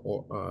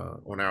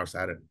or on our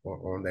side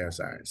or on their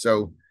side.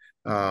 So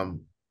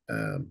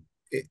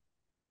it,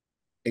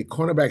 a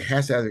cornerback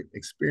has to have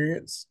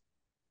experience.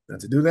 Now,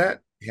 to do that,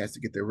 he has to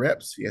get the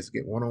reps. He has to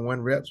get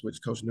one-on-one reps, which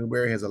Coach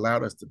Newberry has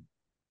allowed us to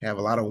have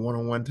a lot of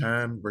one-on-one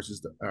time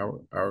versus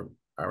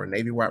our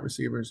Navy wide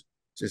receivers.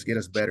 Just get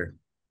us better,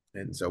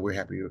 and so we're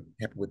happy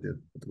with the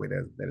way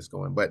that it's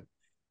going. But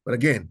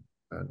again,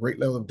 a great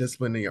level of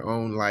discipline in your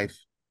own life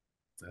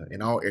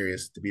in all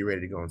areas to be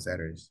ready to go on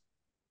Saturdays.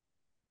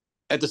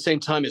 At the same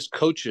time, as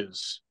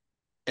coaches,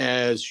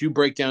 as you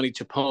break down each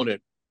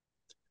opponent,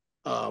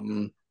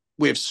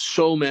 we have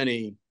so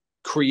many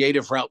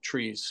creative route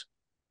trees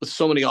with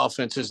so many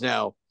offenses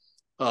now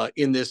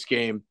in this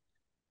game.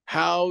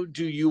 How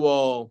do you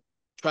all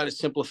try to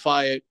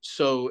simplify it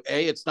so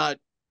it's not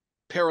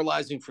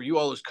paralyzing for you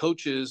all as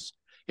coaches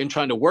in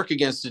trying to work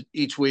against it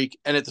each week,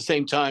 and at the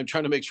same time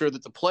trying to make sure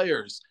that the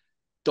players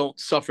don't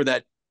suffer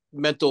that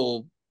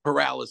mental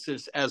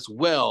paralysis as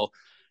well?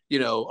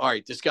 All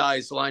right, this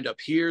guy's lined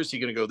up here, is he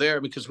going to go there?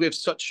 Because we have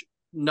such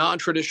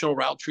non-traditional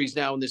route trees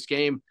now in this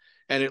game,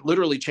 and it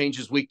literally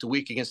changes week to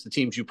week against the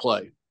teams you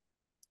play.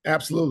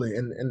 Absolutely,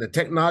 and the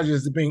technology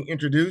is being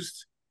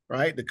introduced,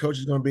 right? The coach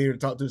is going to be able to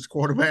talk to his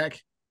quarterback,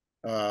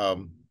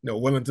 well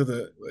into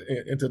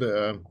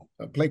the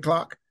play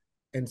clock,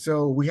 and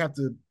so we have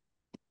to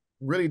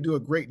really do a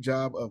great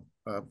job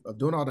of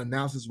doing all the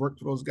analysis work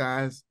for those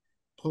guys,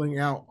 pulling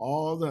out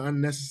all the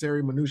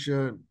unnecessary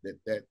minutia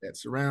that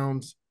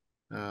surrounds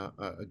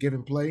a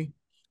given play,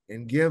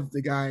 and give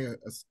the guy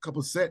a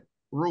couple set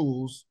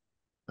rules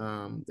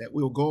that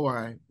we'll go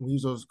by. We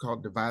use those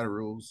called divider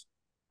rules.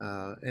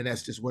 And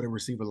that's just what a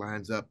receiver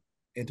lines up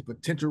into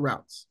potential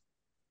routes,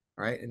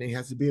 right? And he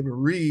has to be able to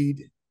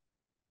read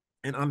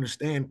and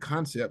understand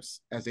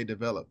concepts as they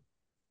develop.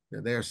 Now,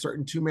 there are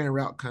certain two-man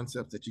route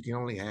concepts that you can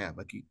only have.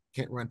 Like you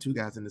can't run two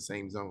guys in the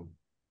same zone.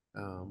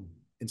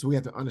 And so we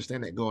have to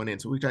understand that going in.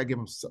 So we try to give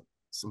them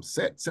some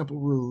set, simple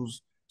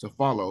rules to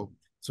follow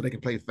so they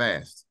can play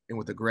fast and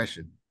with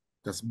aggression.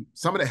 Because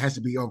some of that has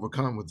to be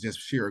overcome with just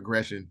sheer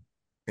aggression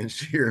and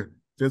sheer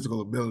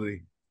physical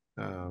ability.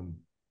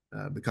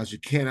 Because you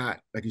cannot,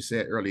 like you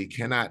said earlier, you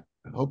cannot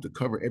hope to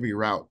cover every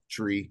route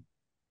tree,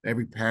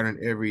 every pattern,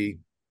 every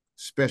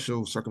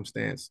special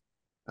circumstance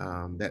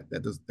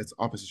that's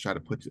offenses try to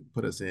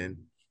put us in.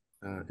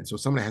 And so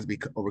some of that has to be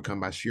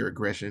overcome by sheer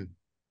aggression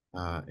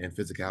and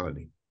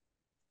physicality.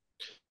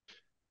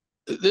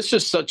 This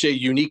is such a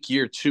unique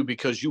year, too,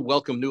 because you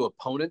welcome new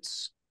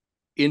opponents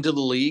into the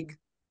league.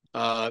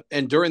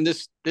 And during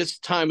this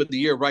time of the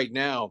year right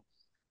now,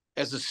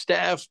 as a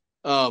staff,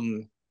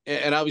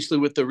 and obviously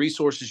with the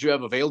resources you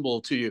have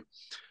available to you,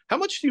 how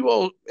much do you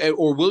all,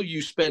 or will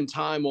you spend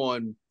time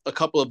on a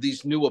couple of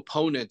these new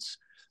opponents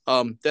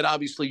that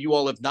obviously you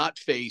all have not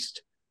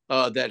faced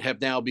that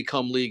have now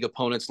become league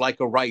opponents,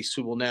 like a Rice,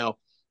 who will now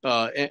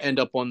end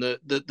up on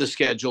the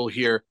schedule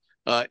here,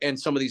 and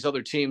some of these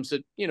other teams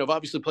that, have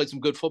obviously played some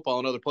good football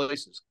in other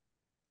places?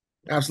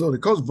 Absolutely.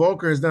 Coach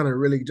Volker has done a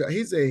really good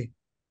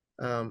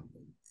job.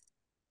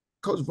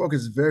 Coach Volker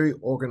is very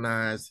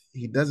organized.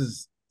 He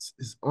does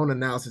his own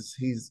analysis.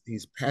 He's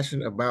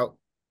passionate about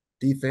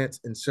defense,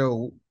 and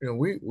so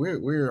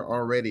we're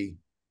already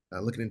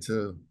looking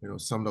into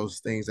some of those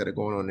things that are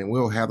going on, and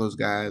we'll have those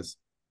guys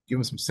give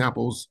them some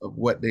samples of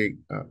what they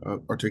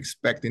are to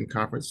expect in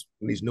conference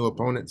from these new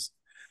opponents,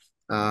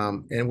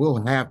 and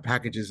we'll have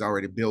packages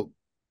already built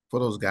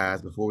for those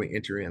guys before we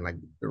enter in. Like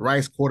the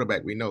Rice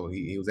quarterback, we know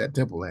he was at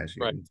Temple last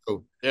year, right? And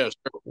so yeah,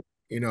 sure.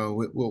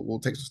 We'll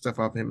take some stuff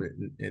off him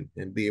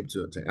and be able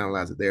to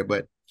analyze it there,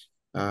 but.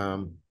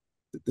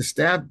 The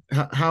staff,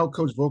 how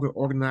Coach Volker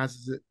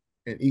organizes it,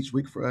 and each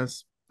week for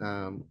us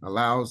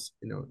allows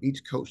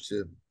each coach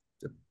to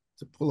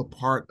pull a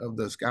part of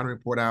the scouting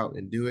report out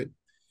and do it,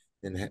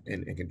 and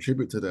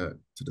contribute to the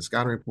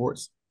scouting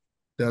reports.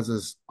 Does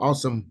this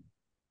awesome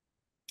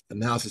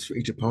analysis for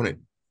each opponent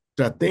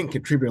that I think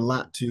contributed a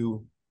lot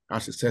to our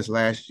success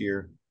last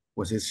year.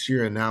 Was his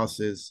sheer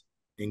analysis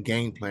and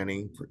game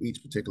planning for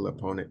each particular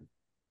opponent,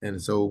 and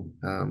so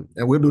and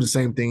we'll do the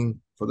same thing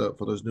for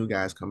those new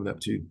guys coming up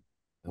too.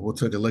 We'll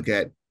take a look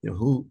at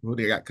who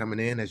they got coming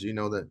in. As you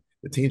know, the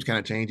teams kind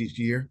of change each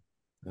year.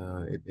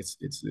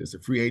 It's a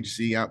free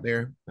agency out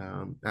there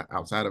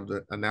outside of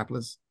the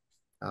Annapolis,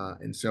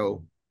 and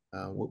so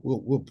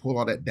we'll pull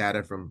all that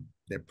data from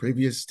their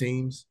previous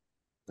teams,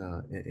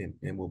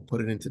 and we'll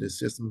put it into the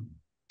system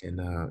and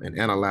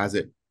analyze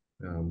it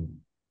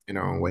in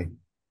our own way.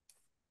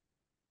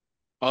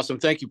 Awesome,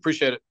 thank you,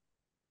 appreciate it.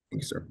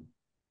 Thank you, sir.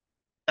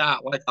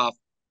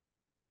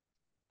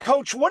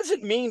 Coach, what does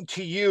it mean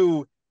to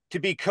you to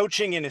be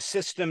coaching in a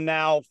system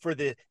now for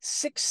the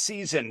sixth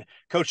season,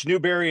 Coach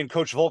Newberry and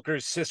Coach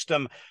Volker's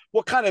system?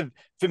 What kind of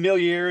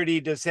familiarity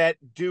does that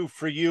do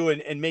for you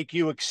and make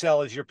you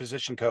excel as your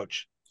position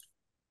coach?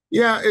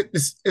 Yeah,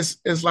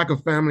 it's like a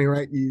family,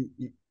 right?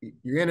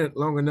 You're in it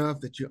long enough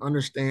that you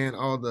understand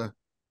all the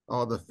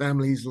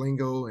family's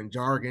lingo and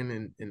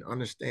jargon, and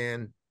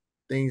understand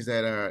things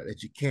that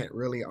you can't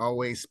really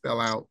always spell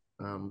out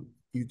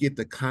you get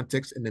the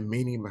context and the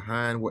meaning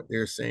behind what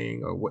they're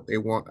saying or what they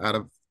want out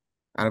of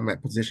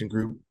that position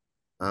group,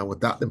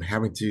 without them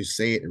having to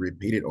say it and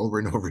repeat it over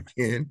and over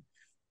again,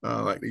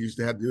 like they used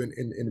to have to do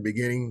in the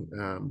beginning,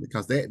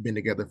 because they had been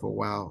together for a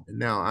while, and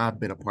now I've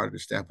been a part of the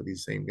staff with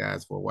these same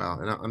guys for a while,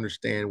 and I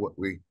understand what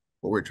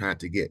we're trying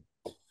to get.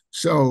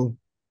 So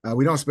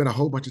we don't spend a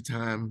whole bunch of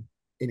time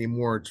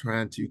anymore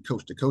trying to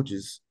coach the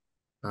coaches.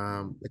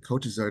 The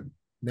coaches are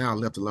now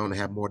left alone to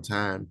have more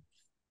time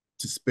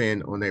to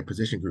spend on their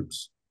position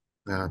groups,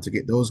 to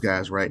get those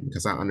guys right,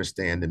 because I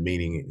understand the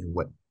meaning and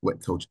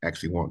what coach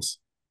actually wants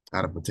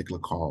out of a particular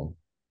call,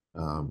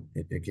 and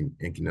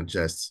can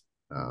adjust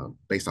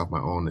based off my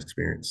own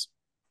experience.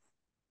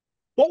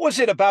 What was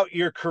it about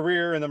your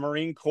career in the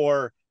Marine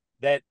Corps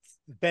that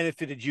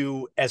benefited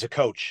you as a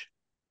coach?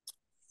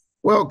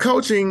 Well,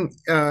 coaching,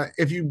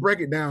 if you break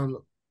it down,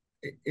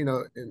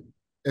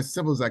 as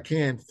simple as I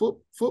can,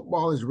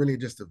 football is really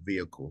just a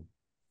vehicle.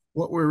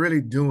 What we're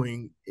really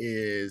doing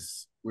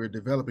is we're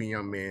developing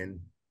young men,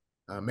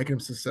 making them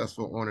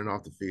successful on and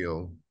off the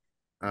field,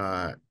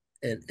 uh,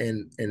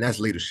 and that's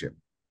leadership.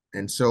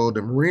 And so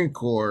the Marine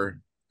Corps,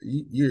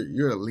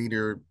 you're a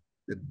leader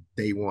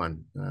day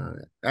one.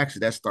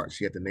 Actually, that starts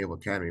here at the Naval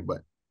Academy,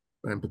 but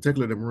in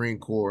particular, the Marine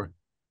Corps,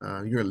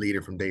 you're a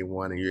leader from day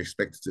one, and you're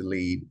expected to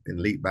lead and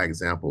lead by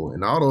example.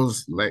 And all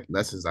those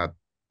lessons I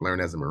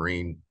learned as a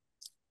Marine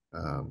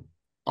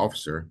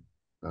officer,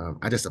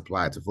 I just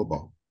applied to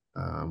football.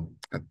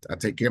 I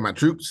take care of my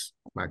troops,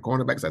 my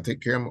cornerbacks. I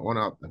take care of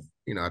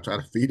them I try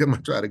to feed them. I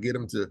try to get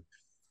them to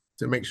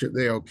make sure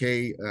they're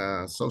okay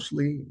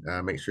socially.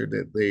 Make sure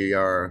that they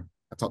are.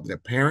 I talk to their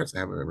parents. I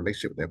have a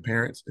relationship with their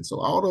parents, and so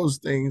all those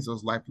things,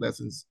 those life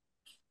lessons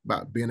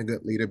about being a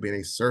good leader, being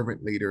a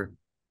servant leader,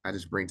 I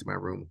just bring to my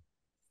room.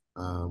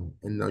 And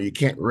no, you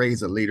can't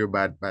raise a leader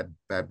by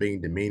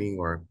being demeaning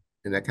or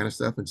and that kind of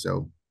stuff. And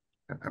so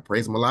I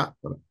praise them a lot,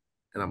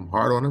 and I'm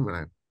hard on them,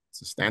 and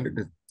it's a standard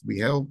to be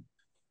held.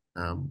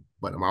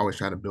 But I'm always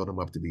trying to build them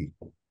up to be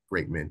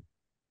great men.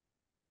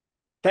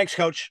 Thanks,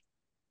 Coach.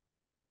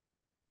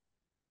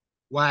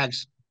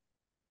 Wags.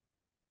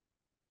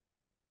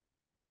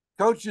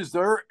 Coach, is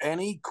there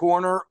any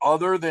corner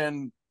other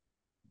than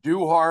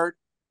Duhart,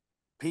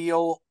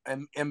 Peel,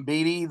 and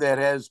Mbidi that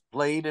has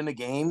played in a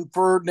game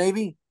for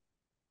Navy?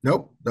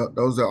 Nope,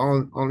 those are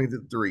only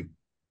the three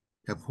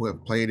who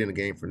have played in a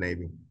game for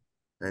Navy.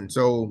 And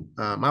so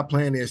my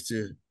plan is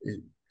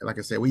like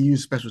I said, we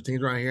use special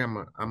teams around here.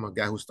 I'm a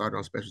guy who started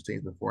on special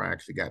teams before I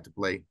actually got to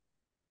play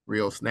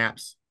real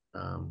snaps.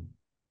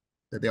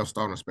 That they'll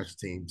start on special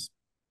teams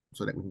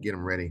so that we can get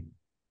them ready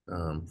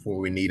for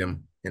we need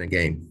them in a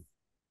game.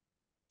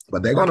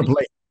 But they're going to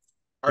play.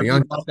 The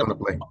young guys going to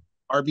play.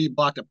 RB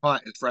blocked a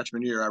punt his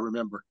freshman year, I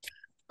remember.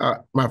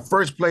 My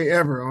first play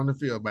ever on the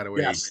field, by the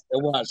way. Yes,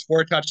 it was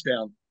 4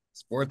 touchdowns.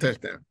 4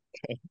 touchdowns.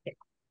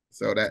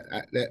 So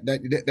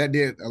that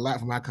did a lot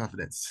for my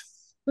confidence.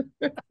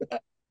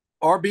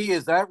 RB,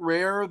 is that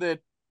rare that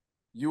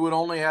you would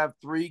only have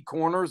 3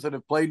 corners that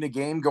have played in a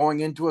game going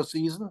into a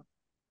season?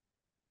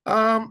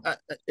 It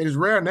is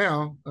rare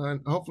now,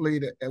 and hopefully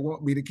that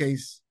won't be the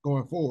case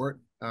going forward.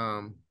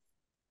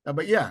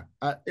 But yeah,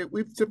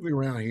 we've typically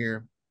around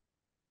here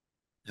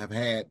have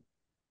had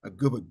a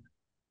group of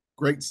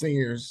great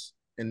seniors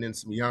and then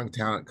some young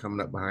talent coming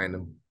up behind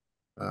them.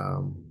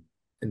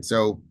 And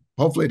so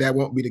hopefully that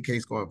won't be the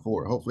case going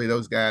forward. Hopefully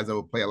those guys that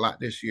will play a lot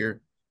this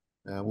year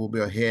will be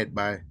ahead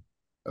by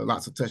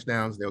lots of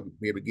touchdowns. They'll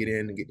be able to get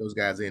in and get those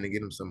guys in and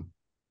get them some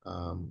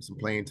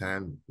playing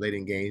time late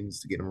in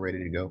games to get them ready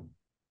to go.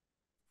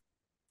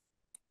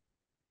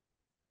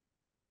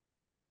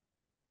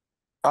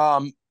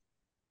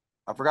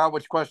 I forgot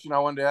which question I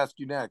wanted to ask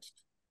you next.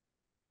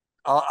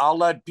 I'll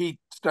let Pete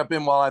step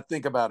in while I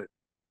think about it.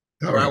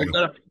 All right,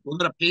 we'll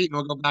go to Pete and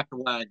we'll go back to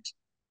Wags.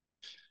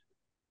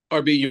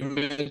 RB, you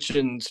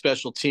mentioned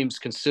special teams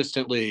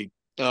consistently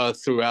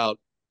throughout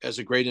as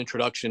a great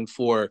introduction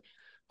for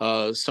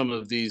some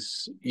of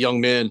these young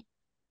men.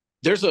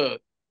 There's a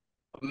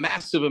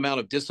massive amount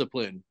of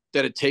discipline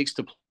that it takes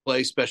to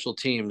play special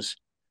teams.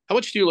 How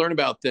much do you learn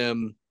about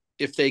them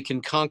if they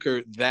can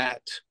conquer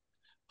that,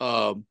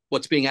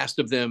 what's being asked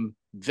of them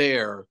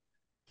there?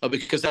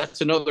 Because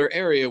that's another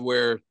area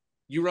where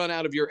you run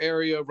out of your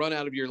area, run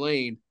out of your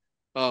lane,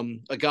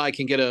 a guy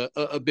can get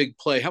a big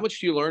play. How much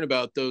do you learn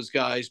about those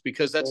guys?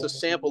 Because that's a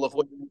sample of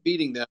what you're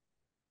feeding them.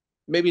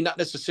 Maybe not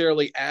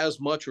necessarily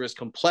as much or as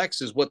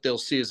complex as what they'll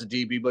see as a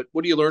DB, but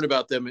what do you learn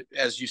about them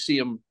as you see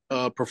them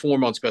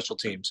perform on special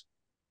teams?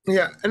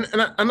 Yeah, and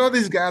I know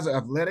these guys are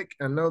athletic.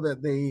 I know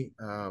that they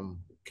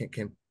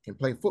can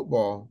play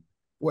football.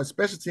 What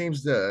special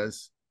teams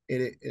does,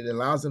 it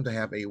allows them to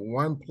have a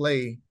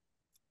one-play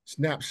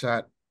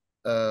snapshot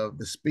of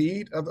the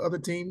speed of the other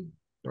team,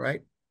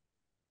 right?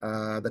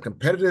 The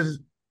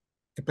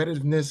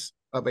competitiveness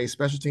of a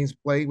special teams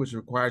play, which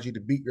requires you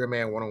to beat your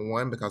man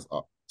one-on-one, because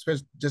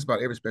just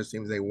about every special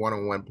team is a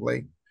one-on-one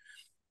play.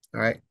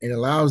 All right. It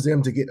allows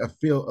them to get a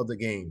feel of the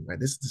game, right?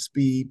 This is the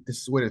speed.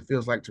 This is what it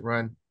feels like to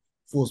run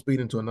full speed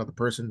into another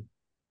person,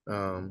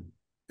 and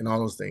all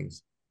those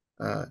things.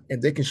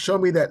 and they can show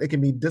me that they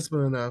can be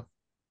disciplined enough,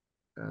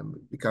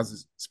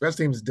 because special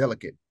teams is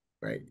delicate,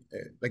 right?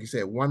 Like you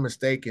said, one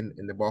mistake and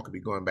the ball could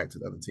be going back to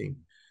the other team.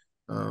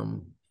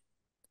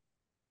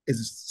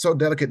 It's so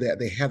delicate that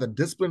they have the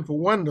discipline for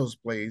one of those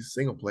plays,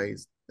 single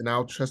plays, and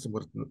I'll trust them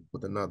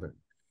with another.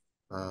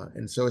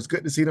 And so it's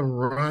good to see them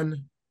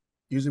run,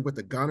 usually with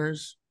the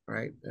gunners,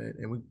 right?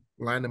 And we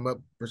line them up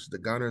versus the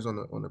gunners on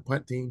the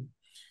punt team.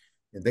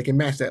 If they can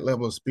match that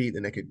level of speed,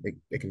 then they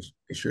can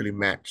surely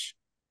match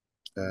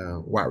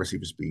wide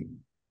receiver speed.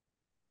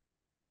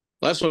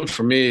 Last one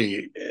for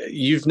me.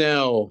 You've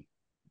now,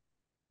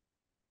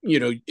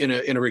 in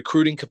a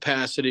recruiting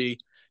capacity,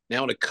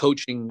 now in a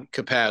coaching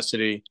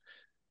capacity,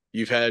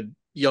 you've had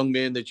young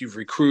men that you've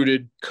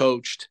recruited,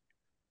 coached.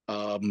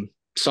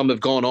 Some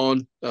have gone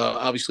on,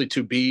 obviously,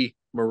 to be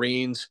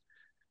Marines.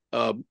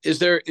 Is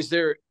there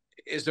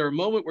a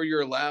moment where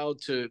you're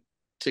allowed to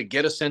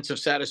get a sense of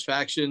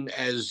satisfaction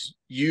as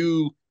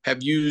you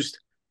have used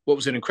what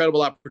was an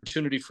incredible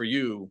opportunity for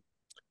you,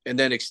 and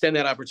then extend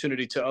that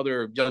opportunity to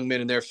other young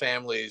men and their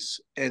families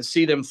and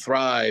see them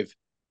thrive,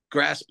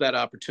 grasp that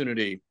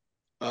opportunity,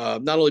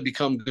 not only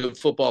become good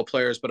football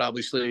players, but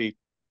obviously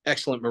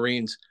excellent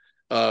Marines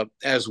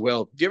as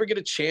well? Do you ever get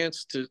a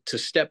chance to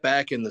step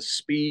back in the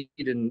speed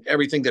and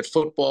everything that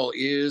football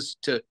is,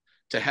 to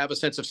have a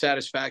sense of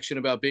satisfaction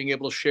about being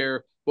able to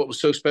share what was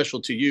so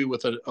special to you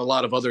with a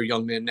lot of other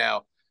young men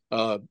now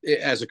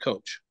as a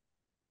coach?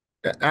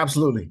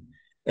 Absolutely.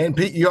 And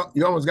Pete, you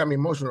almost got me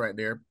emotional right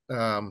there.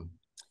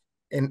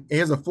 And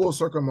here's a full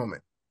circle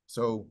moment.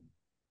 So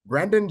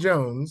Brandon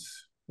Jones,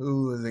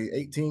 who is a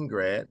 18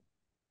 grad,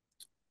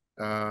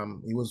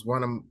 he was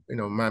one of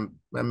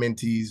my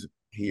mentees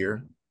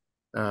here.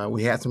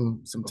 We had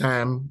some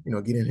time,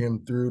 getting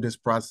him through this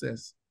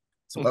process,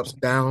 some ups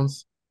and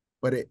downs,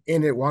 but it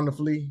ended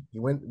wonderfully. He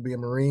went to be a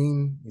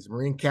Marine. He's a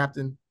Marine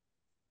captain,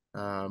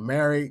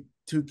 married,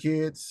 2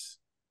 kids,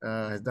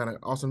 has done an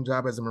awesome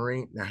job as a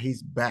Marine. Now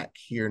he's back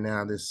here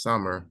now this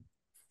summer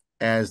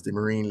as the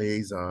Marine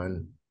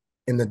liaison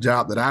in the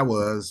job that I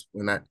was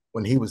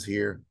when he was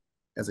here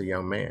as a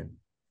young man.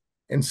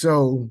 And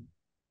so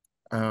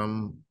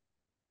when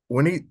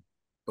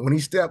he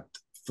stepped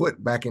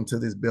foot back into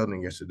this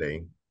building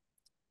yesterday,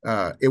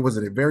 it was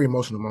a very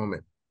emotional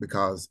moment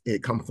because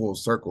it come full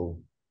circle.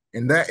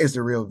 And that is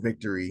the real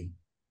victory.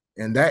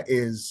 And that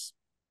is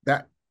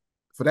that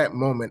for that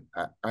moment,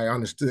 I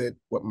understood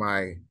what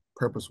my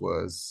purpose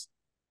was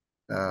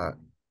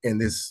in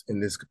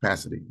this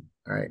capacity.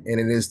 All right. And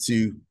it is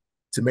to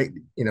make,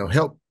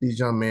 help these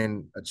young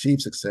men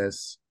achieve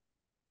success,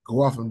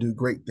 go off and do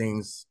great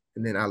things.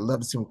 And then I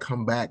love to see them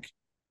come back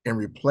and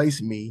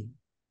replace me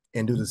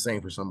and do the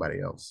same for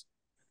somebody else.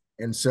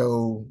 And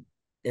so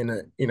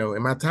in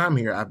my time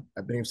here,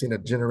 I've been seeing a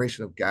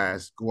generation of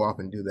guys go off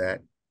and do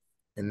that.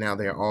 And now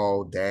they're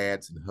all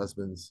dads and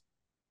husbands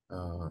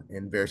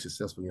and very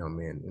successful young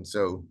men. And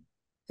so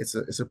it's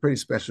a pretty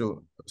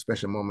special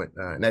moment.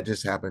 And that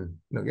just happened,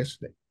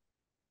 yesterday.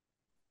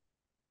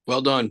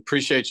 Well done.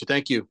 Appreciate you.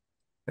 Thank you.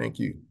 Thank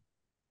you.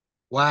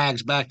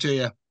 Wags, back to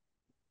you.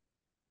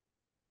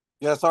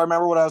 Yes, I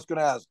remember what I was going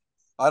to ask.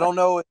 I don't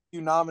know if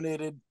you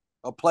nominated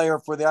a player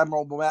for the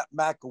Admiral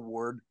Mack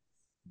Award,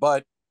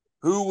 but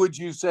who would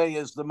you say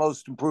is the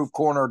most improved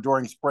corner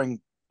during spring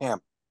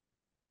camp?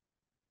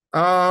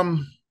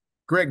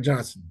 Greg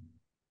Johnson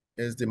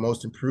is the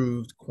most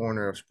improved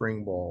corner of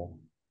spring ball.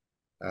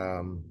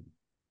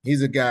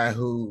 He's a guy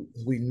who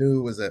we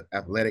knew was an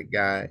athletic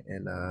guy,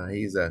 and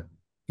he's an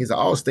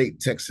all-state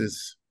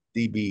Texas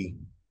DB.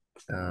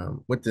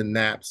 Went to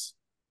Naps,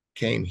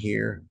 came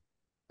here,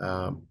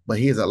 but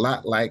he is a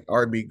lot like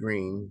RB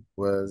Green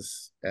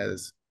was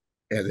as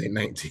a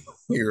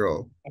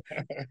 19-year-old.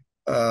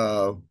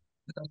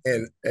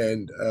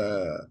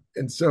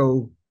 And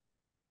so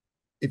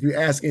if you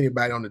ask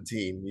anybody on the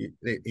team,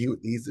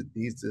 he's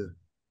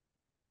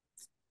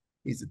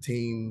a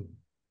team,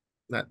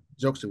 not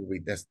jokester would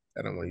be,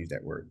 I don't want to use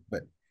that word,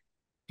 but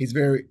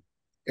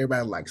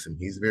everybody likes him.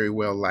 He's very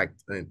well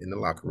liked in the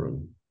locker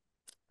room.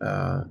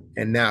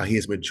 And now he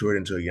has matured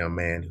into a young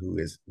man who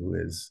is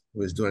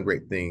doing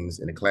great things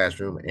in the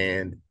classroom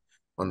and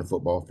on the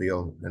football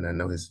field. And I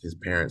know his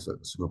parents are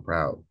super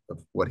proud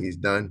of what he's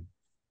done.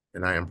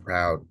 And I am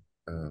proud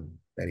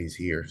that he's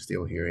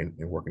still here and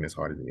working as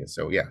hard as he is.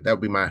 So yeah, that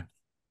would be my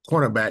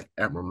cornerback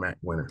Admiral Mack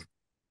winner.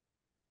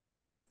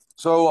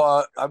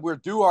 So where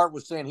Duhart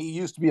was saying he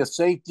used to be a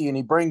safety and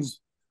he brings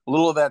a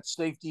little of that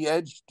safety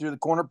edge to the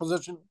corner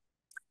position.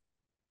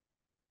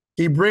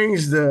 He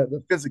brings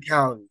the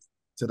physicality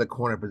to the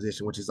corner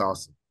position, which is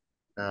awesome.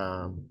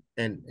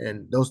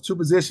 And those two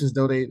positions,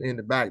 though they in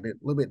the back, they're a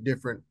little bit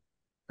different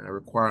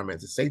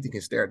requirements. The safety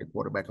can stare at the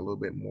quarterback a little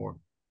bit more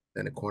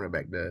than the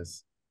cornerback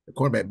does. The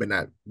cornerback better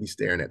not be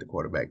staring at the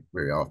quarterback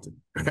very often.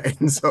 Right?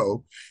 And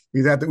so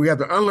we have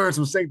to unlearn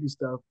some safety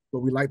stuff,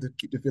 but we like to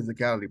keep the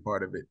physicality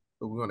part of it.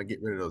 But we want to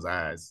get rid of those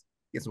eyes,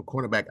 get some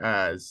cornerback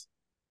eyes,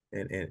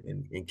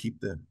 and keep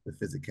the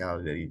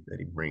physicality that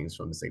he brings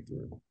from the safety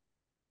room.